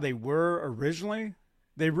like how they were originally.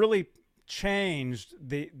 They really changed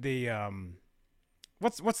the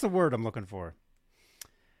what's the word I'm looking for?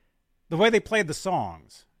 The way they played the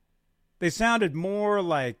songs. They sounded more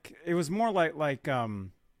like, it was more like it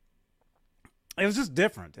was just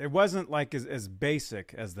different. It wasn't like as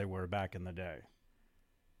basic as they were back in the day.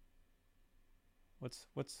 What's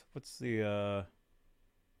the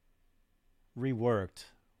reworked?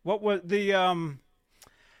 What was the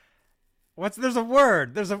there's a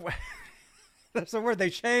word. There's a there's a word. They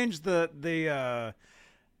changed the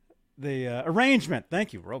arrangement.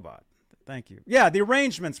 Thank you, robot. Thank you. Yeah, the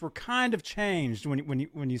arrangements were kind of changed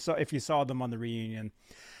when you saw them on the reunion.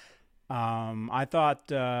 I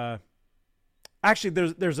thought actually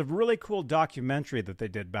there's a really cool documentary that they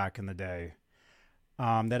did back in the day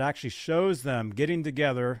that actually shows them getting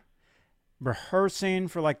together, rehearsing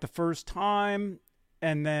for like the first time,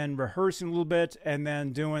 and then rehearsing a little bit, and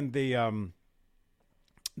then doing the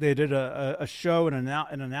they did a show and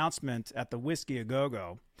an announcement at the Whiskey A Go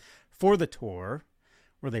Go for the tour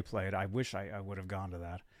where they played. I wish I would have gone to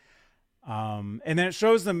that. And then it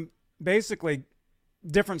shows them basically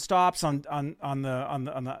different stops on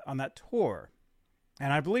that tour.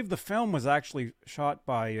 And I believe the film was actually shot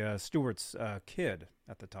by Stewart's kid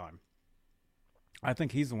at the time. I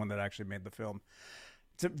think he's the one that actually made the film.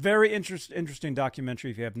 It's a very interesting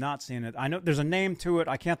documentary if you have not seen it. I know there's a name to it.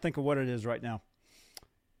 I can't think of what it is right now.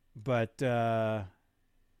 But yeah,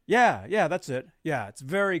 that's it. Yeah, it's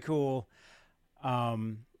very cool.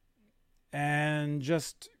 And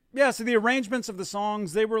just, yeah, so the arrangements of the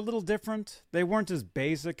songs, they were a little different. They weren't as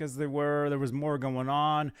basic as they were. There was more going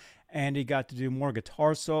on. And he got to do more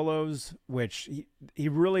guitar solos, which he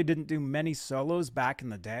really didn't do many solos back in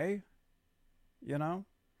the day,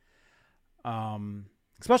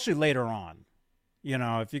 especially later on.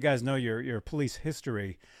 If you guys know your Police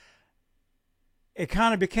history, it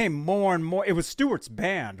kind of became more and more. It was Stewart's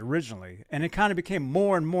band originally, and it kind of became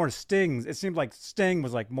more and more Sting's. It seemed like Sting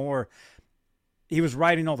was like more. He was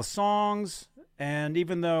writing all the songs, and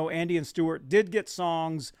even though Andy and Stewart did get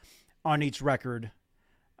songs on each record,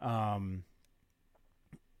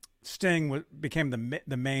 Sting became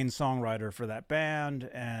the main songwriter for that band,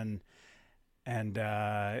 and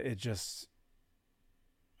it just.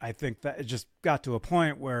 I think that it just got to a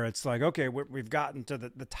point where it's like, okay, we've gotten to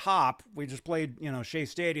the top. We just played, Shea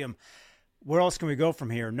Stadium. Where else can we go from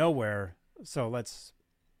here? Nowhere. So let's,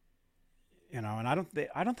 and I don't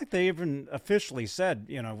think they even officially said,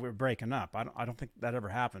 we're breaking up. I don't think that ever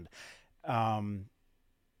happened. In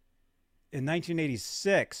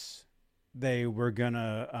 1986, they were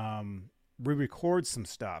gonna re-record some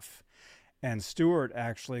stuff, and Stewart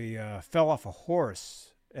actually fell off a horse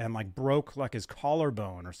and broke his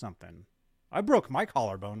collarbone or something. I broke my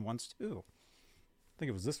collarbone once too. I think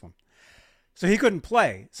it was this one. So he couldn't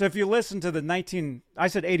play. So if you listen to I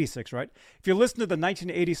said 86, right? If you listen to the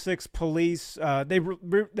 1986 Police, they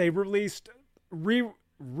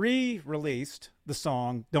re-released the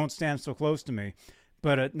song "Don't Stand So Close to Me,"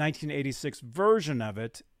 but a 1986 version of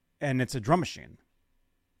it, and it's a drum machine,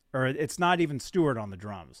 or it's not even Stewart on the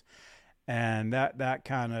drums, and that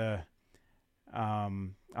kind of.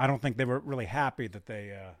 I don't think they were really happy that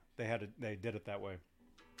they did it that way.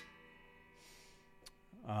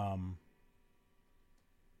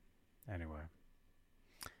 Anyway,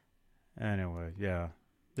 Anyway, yeah.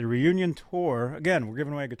 The reunion tour. Again, we're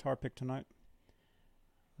giving away a guitar pick tonight.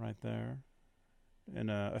 Right there. In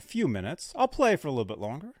a few minutes. I'll play for a little bit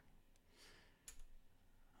longer.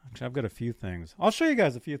 Actually, I've got a few things. I'll show you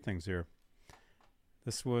guys a few things here.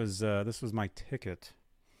 This was my ticket.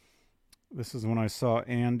 This is when I saw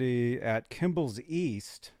Andy at Kimball's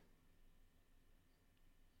East.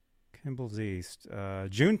 Kimball's East.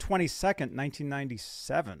 June 22nd,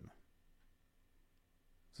 1997. It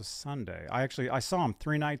was a Sunday. I saw him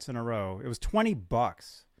 3 nights in a row. It was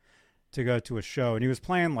 $20 to go to a show, and he was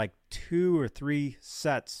playing like 2 or 3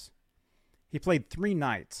 sets. He played 3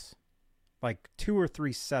 nights, like 2 or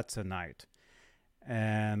 3 sets a night.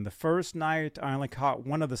 And the first night, I only caught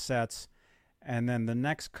one of the sets, and then the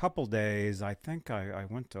next couple days, I think I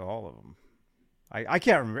went to all of them. I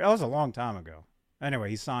can't remember. That was a long time ago. Anyway,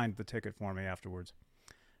 he signed the ticket for me afterwards,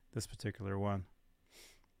 this particular one.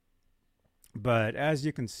 But as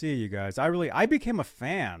you can see, you guys, I became a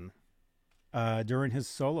fan during his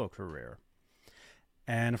solo career.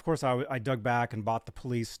 And of course, I dug back and bought the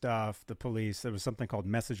Police stuff. The Police, there was something called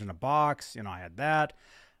Message in a Box. You know, I had that,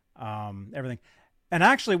 everything. And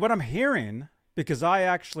actually, what I'm hearing, because I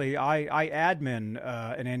admin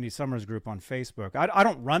an Andy Summers group on Facebook. I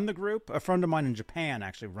don't run the group. A friend of mine in Japan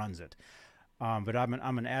actually runs it, but I'm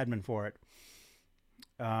an admin for it.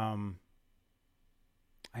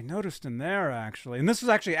 I noticed in there, actually, and this was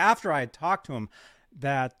actually after I had talked to him,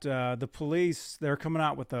 that the Police, they're coming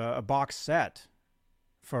out with a box set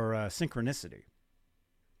for Synchronicity.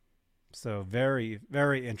 So very,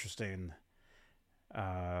 very interesting.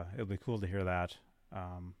 It'll be cool to hear that.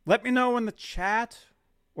 Let me know in the chat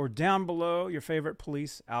or down below your favorite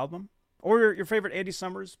Police album or your favorite Andy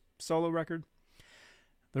Summers solo record.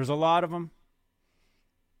 There's a lot of them.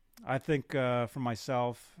 I think for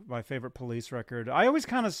myself, my favorite Police record, I always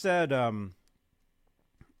kind of said,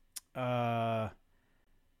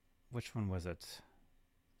 which one was it?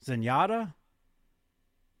 Zenyatta?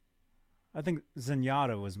 I think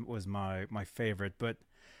Zenyatta was my favorite, but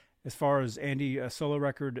as far as Andy solo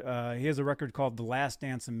record, he has a record called The Last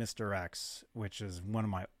Dance of Mr. X, which is one of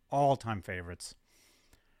my all-time favorites.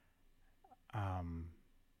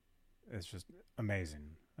 It's just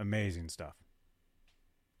amazing stuff.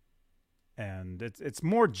 And it's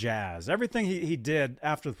more jazz. Everything he did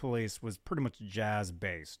after the Police was pretty much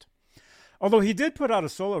jazz-based. Although he did put out a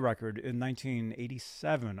solo record in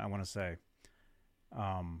 1987, I want to say,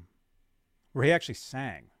 where he actually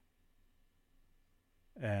sang.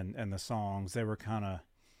 And the songs, they were kind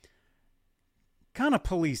of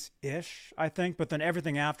Police-ish, I think, but then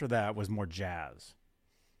everything after that was more jazz.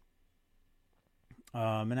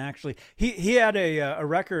 And actually, he had a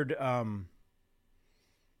record.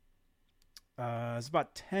 It's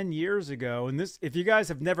about 10 years ago, and this, if you guys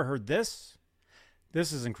have never heard this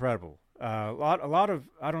is incredible. A lot of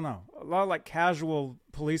like casual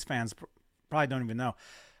Police fans probably don't even know.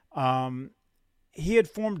 He had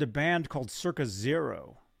formed a band called Circa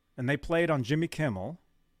Zero, and they played on Jimmy Kimmel,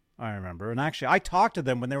 I remember. And actually, I talked to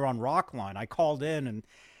them when they were on Rockline. I called in, and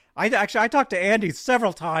I talked to Andy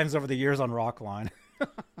several times over the years on Rockline.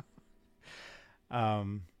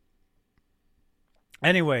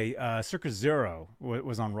 Anyway, Circa Zero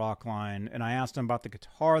was on Rockline, and I asked him about the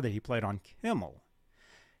guitar that he played on Kimmel.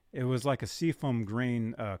 It was like a seafoam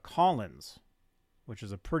green Collins, which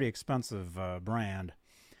is a pretty expensive brand.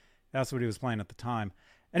 That's what he was playing at the time.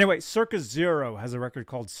 Anyway, Circa Zero has a record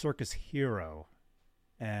called Circus Hero,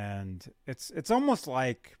 and it's almost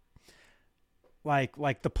like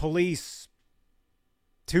the Police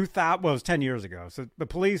 2000. Well, it was 10 years ago, so the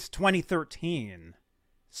Police 2013,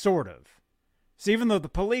 sort of. So even though the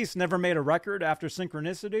Police never made a record after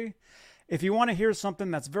Synchronicity, if you want to hear something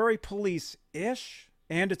that's very Police-ish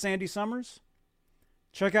and it's Andy Summers,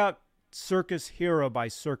 check out Circus Hero by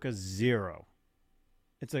Circa Zero.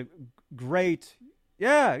 It's a great,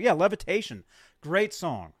 Levitation. Great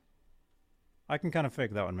song. I can kind of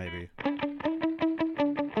fake that one, maybe.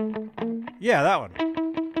 Yeah, that one.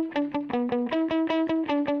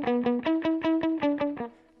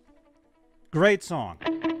 Great song.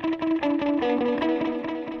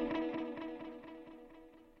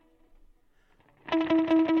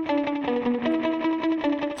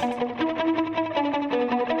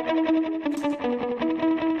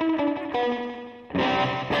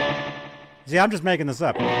 See, I'm just making this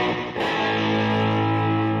up.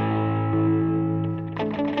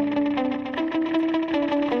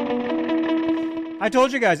 I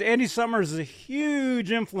told you guys, Andy Summers is a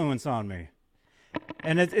huge influence on me.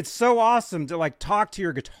 And it's so awesome to like talk to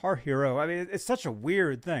your guitar hero. I mean, it's such a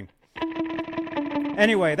weird thing.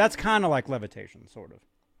 Anyway, that's kind of like Levitation, sort of,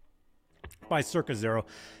 by Circa Zero.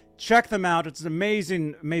 check them out. It's an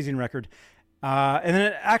amazing, amazing record. And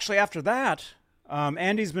then actually after that,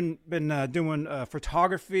 Andy's been doing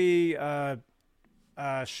photography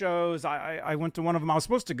shows. I went to one of them. I was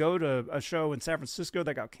supposed to go to a show in San Francisco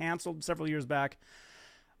that got canceled several years back.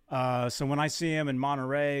 So when I see him in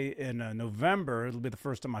Monterey in November, it'll be the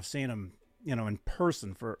first time I've seen him, in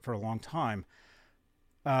person for a long time.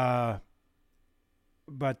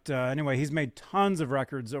 But anyway, he's made tons of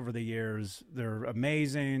records over the years. They're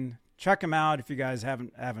amazing. Check him out if you guys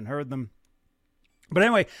haven't heard them. But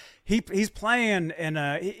anyway, he's playing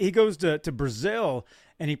he goes to Brazil,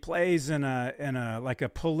 and he plays in a like a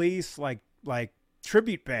police like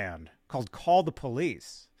tribute band called Call the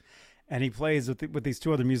Police, and he plays with these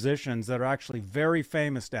two other musicians that are actually very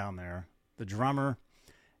famous down there, the drummer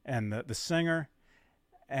and the singer,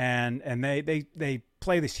 and they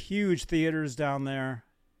play these huge theaters down there,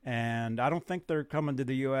 and I don't think they're coming to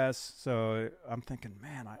the U.S., so I'm thinking,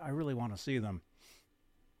 man, I really want to see them.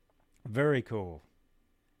 Very cool.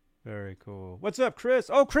 Very cool. What's up, Chris?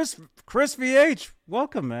 Oh, Chris VH.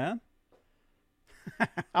 Welcome, man.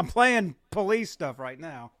 I'm playing police stuff right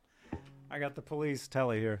now. I got the police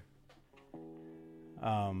telly here.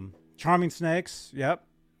 Charming Snakes. Yep.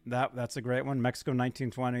 That's a great one. Mexico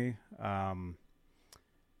 1920.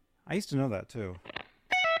 I used to know that too.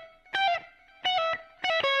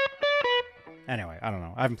 Anyway, I don't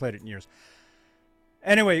know. I haven't played it in years.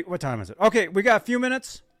 Anyway, what time is it? Okay, we got a few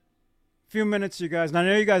minutes. Few minutes, you guys. Now, I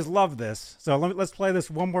know you guys love this, so let's play this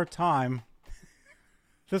one more time.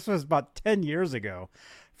 This was about 10 years ago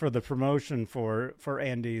for the promotion for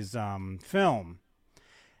Andy's film,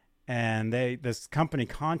 and this company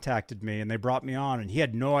contacted me, and they brought me on, and he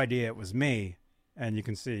had no idea it was me, and you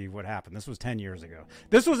can see what happened. This was 10 years ago.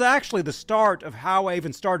 This was actually the start of how I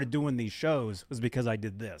even started doing these shows, was because I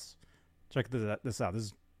did this. Check this out. This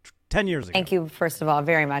is 10 years ago. Thank you, first of all,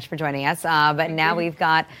 very much for joining us. But now we've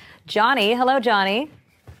got Johnny. Hello, Johnny.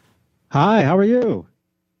 Hi, how are you?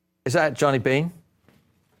 Is that Johnny Bean?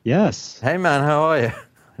 Yes. Hey, man, how are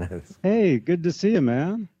you? Hey, good to see you,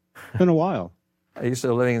 man. Been a while. Are you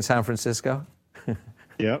still living in San Francisco?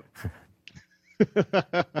 Yep.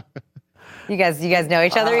 You guys know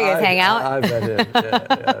each other? You guys hang out? I bet it.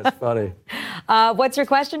 Yeah, it's funny. What's your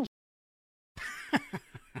question?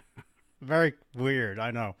 Very weird,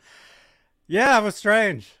 I know. Yeah, it was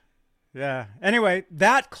strange. Yeah. Anyway,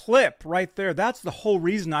 that clip right there, that's the whole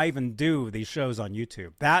reason I even do these shows on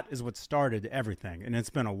YouTube. That is what started everything. And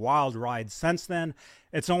it's been a wild ride since then.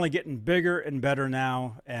 It's only getting bigger and better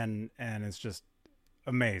now, and it's just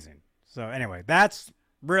amazing. So anyway, that's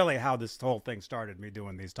really how this whole thing started, me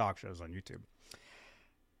doing these talk shows on YouTube.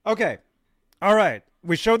 Okay. All right.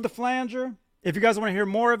 We showed the flanger. If you guys want to hear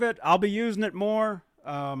more of it, I'll be using it more.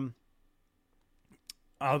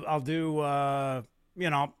 I'll do, I'll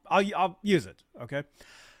use it. Okay.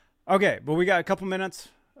 Okay. But we got a couple minutes.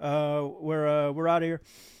 We're out of here.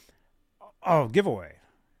 Oh, giveaway.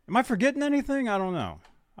 Am I forgetting anything? I don't know.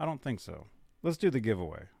 I don't think so. Let's do the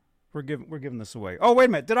giveaway. We're giving this away. Oh, wait a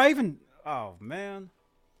minute. Did I even, oh man.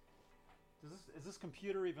 Is this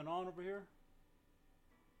computer even on over here?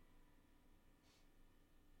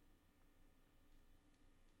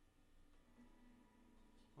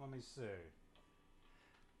 Let me see.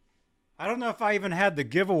 I don't know if I even had the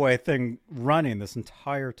giveaway thing running this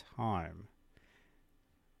entire time.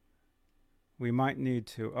 We might need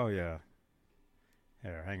to... Oh, yeah.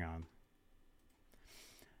 Here, hang on.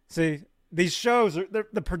 See, these shows,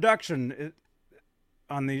 the production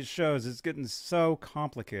on these shows is getting so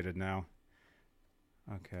complicated now.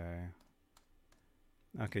 Okay.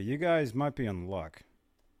 Okay, you guys might be in luck.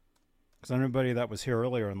 Because everybody that was here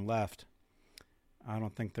earlier and left, I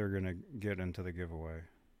don't think they're going to get into the giveaway.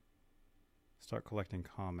 Start collecting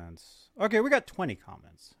comments. Okay, we got 20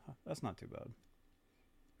 comments. That's not too bad.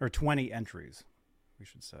 Or 20 entries, we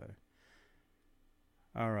should say.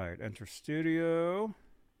 All right, enter studio.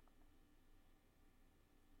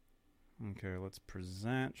 Okay, let's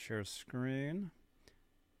present, share screen.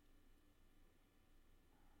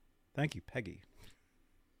 Thank you, Peggy.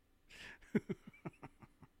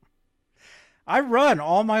 I run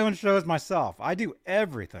all my own shows myself. I do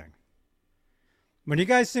everything. When you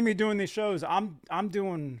guys see me doing these shows, I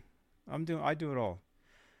do it all.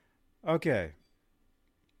 Okay.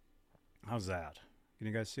 How's that? Can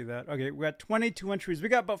you guys see that? Okay, we got 22 entries. We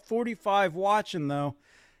got about 45 watching though.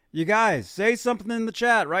 You guys, say something in the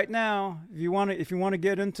chat right now if you want to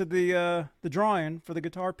get into the drawing for the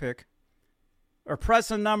guitar pick. Or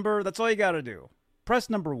press a number. That's all you got to do. Press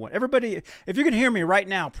number 1. Everybody, if you can hear me right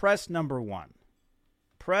now, press number 1.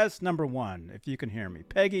 Press number 1 if you can hear me.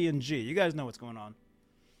 Peggy and G, you guys know what's going on.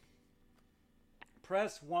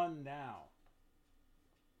 Press 1 now.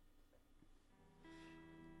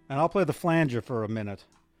 And I'll play the flanger for a minute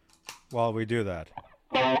while we do that.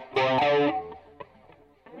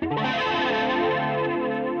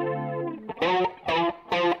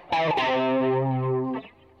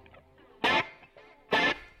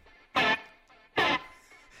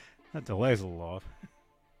 That delay's a little off.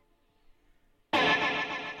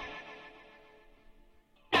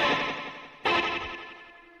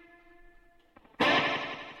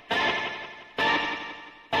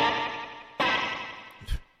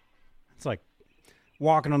 It's like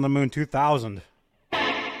Walking on the Moon 2000.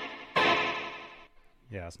 Yeah,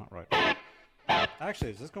 that's not right.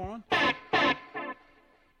 Actually, is this going on?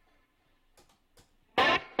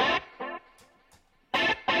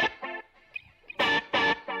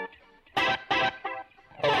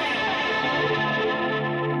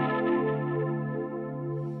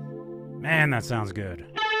 Man, that sounds good.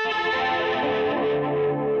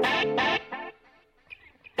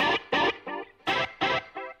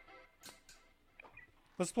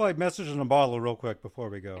 Let's play Message in a Bottle real quick before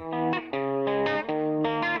we go.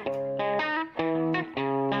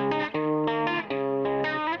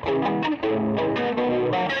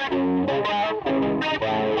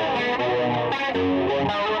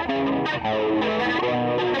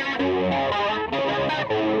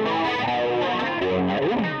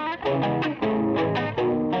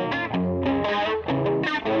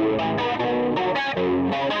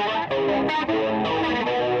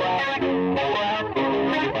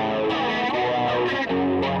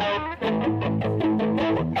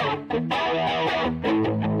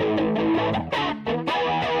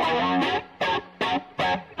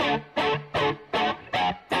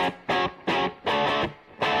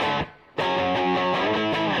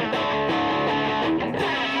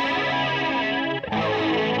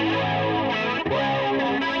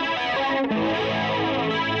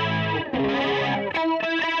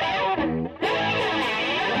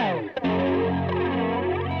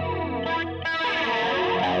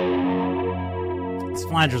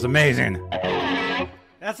 Flanger's amazing.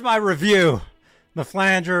 That's my review. The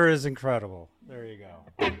flanger is incredible. There you go.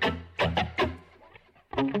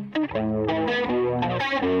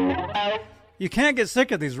 You can't get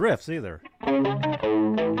sick of these riffs either.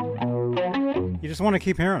 You just want to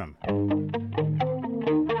keep hearing them.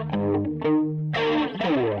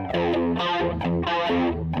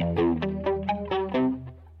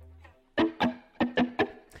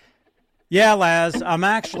 Yeah, Laz,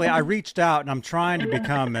 I reached out and I'm trying to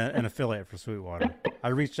become an affiliate for Sweetwater. I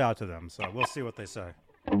reached out to them, so we'll see what they say.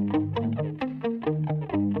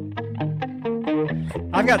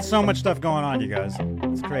 I've got so much stuff going on, you guys.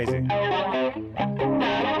 It's crazy.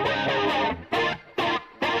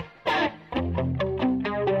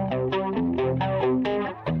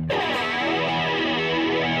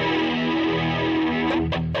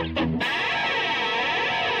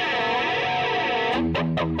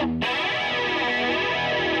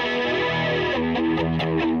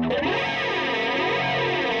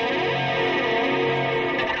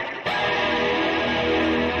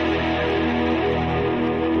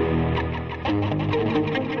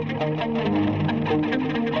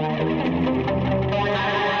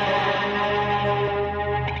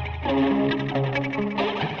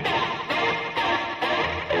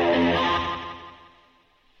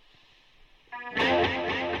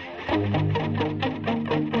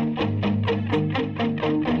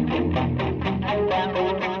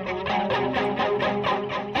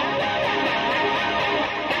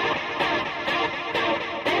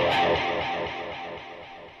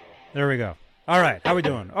 There we go. All right, how we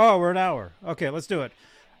doing? Oh, we're an hour. Okay, let's do it.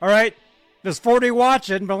 All right, there's 40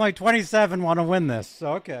 watching, but only 27 want to win this.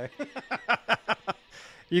 So okay,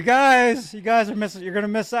 you guys are missing. You're gonna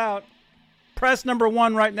miss out. Press number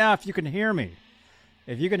 1 right now if you can hear me.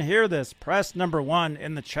 If you can hear this, press number 1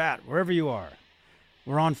 in the chat wherever you are.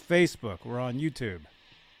 We're on Facebook. We're on YouTube.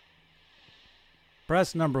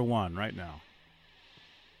 Press number 1 right now.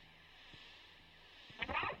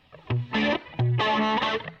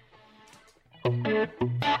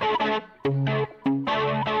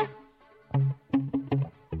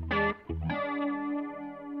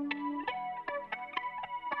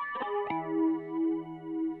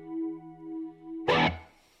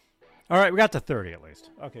 All right, we got to 30 at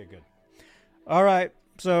least. Okay, good. All right,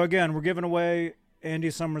 so again, we're giving away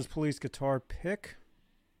Andy Summers' police guitar pick.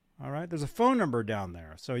 All right, there's a phone number down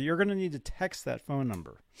there, so you're going to need to text that phone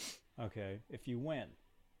number. Okay, if you win,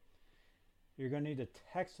 you're going to need to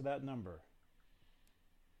text that number.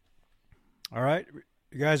 All right,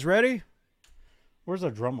 you guys ready? Where's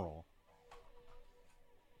our drum roll?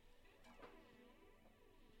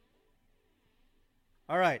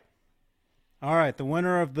 All right. All right. The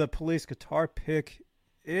winner of the police guitar pick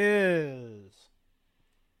is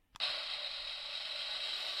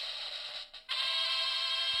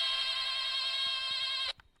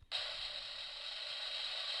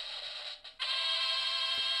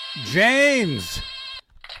James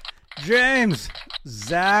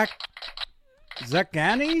Zachani?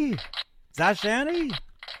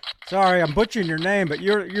 Sorry, I'm butchering your name, but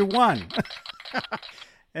you won.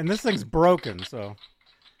 And this thing's broken, so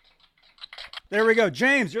there we go.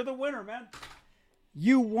 James, you're the winner, man.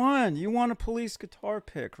 You won. You won a police guitar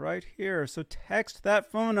pick right here. So text that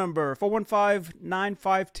phone number,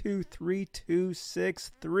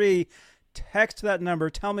 415-952-3263. Text that number.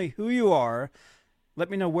 Tell me who you are. Let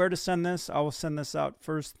me know where to send this. I will send this out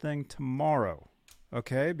first thing tomorrow.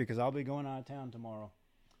 Okay? Because I'll be going out of town tomorrow.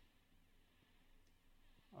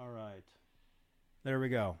 All right. There we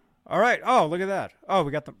go. All right. Oh, look at that. Oh,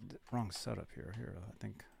 we got the wrong setup here. Here, I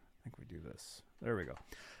think we do this. There we go.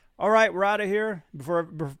 All right, we're out of here.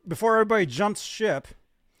 Before everybody jumps ship,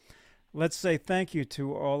 let's say thank you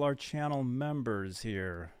to all our channel members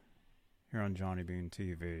here on Johnny Bean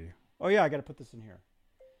TV. Oh yeah, I got to put this in here.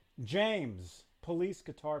 James, police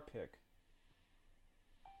guitar pick.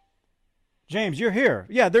 James, you're here.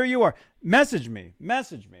 Yeah, there you are. Message me,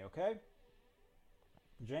 okay?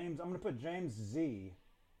 James, I'm going to put James Z,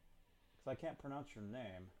 because I can't pronounce your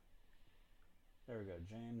name. There we go,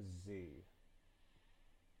 James Z.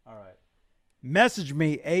 All right. Message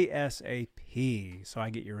me ASAP so I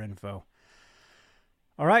get your info.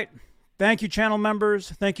 All right. Thank you, channel members.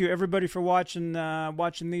 Thank you, everybody, for watching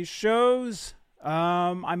these shows.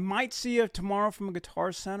 I might see you tomorrow from a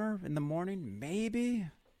Guitar Center in the morning. Maybe.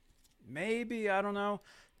 I don't know.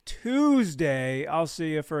 Tuesday, I'll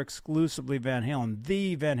see you for exclusively Van Halen,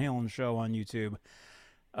 the Van Halen show on YouTube.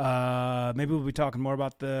 Maybe we'll be talking more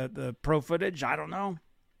about the pro footage. I don't know.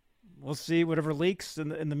 We'll see whatever leaks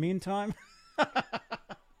in the meantime.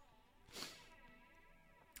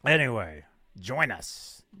 Anyway, join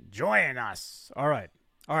us. All right,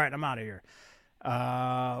 I'm out of here.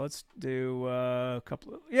 Let's do a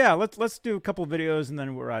couple. Let's do a couple of videos and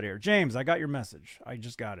then we're out of here. James, I got your message. I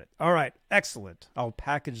just got it. All right, excellent. I'll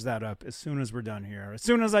package that up as soon as we're done here. As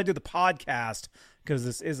soon as I do the podcast, because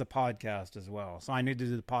this is a podcast as well. So I need to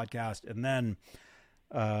do the podcast, and then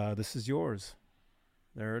this is yours.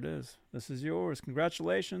 There it is. This is yours.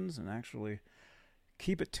 Congratulations. And actually,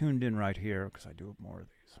 keep it tuned in right here because I do more of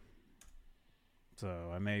these.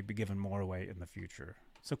 So I may be giving more away in the future.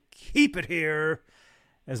 So keep it here,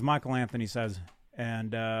 as Michael Anthony says.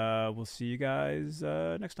 And we'll see you guys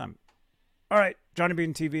next time. All right. Johnny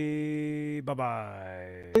Bean TV.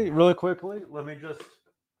 Bye-bye. Hey, really quickly, let me just...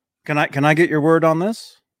 Can I get your word on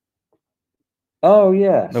this? Oh,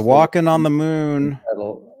 yeah. The Walking on the Moon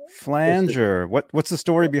flanger. What's the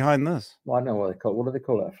story behind this? Well, I know what they call it. What do they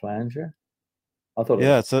call it? A flanger? I thought it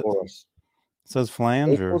was a chorus. It says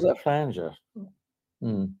flanger. It was a flanger.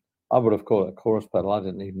 I would have called it a chorus pedal. I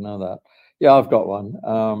didn't even know that. Yeah, I've got one.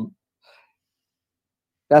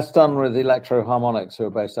 That's done with Electro Harmonics, who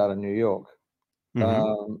are based out of New York.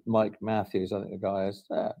 Mike Matthews, I think the guy is.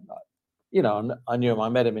 You know, I knew him. I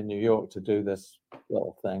met him in New York to do this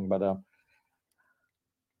little thing, but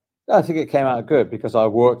I think it came out good because I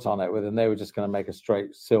worked on it with them. They were just going to make a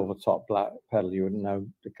straight silver top black pedal. You wouldn't know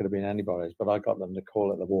it could have been anybody's, but I got them to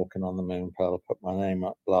call it the Walking on the Moon pedal, put my name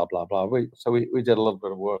up, blah, blah, blah. So we did a little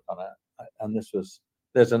bit of work on it. And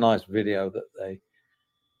there's a nice video that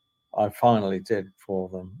I finally did for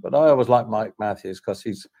them. But I always like Mike Matthews because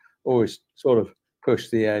he's always sort of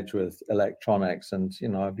pushed the edge with electronics, and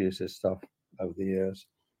I've used his stuff over the years.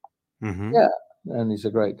 Yeah, and he's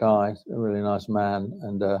a great guy, a really nice man,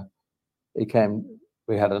 and he came.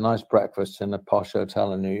 We had a nice breakfast in a posh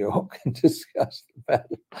hotel in New York and discussed the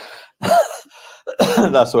pedal.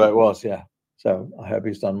 That's the way it was, yeah. So I hope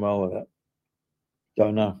he's done well with it.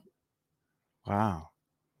 Don't know. Wow.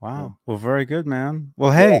 Well, very good, man.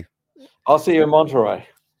 Well, hey, I'll see you in Monterey.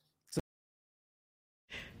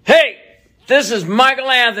 Hey, this is Michael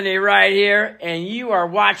Anthony right here, and you are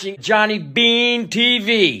watching Johnny Bean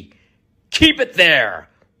TV. Keep it there.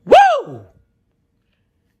 Woo!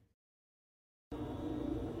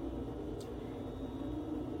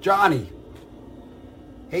 Johnny.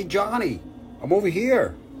 Hey, Johnny. I'm over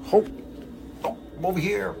here. I'm over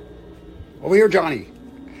here. Over here, Johnny.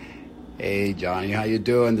 Hey, Johnny. How you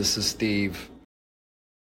doing? This is Steve.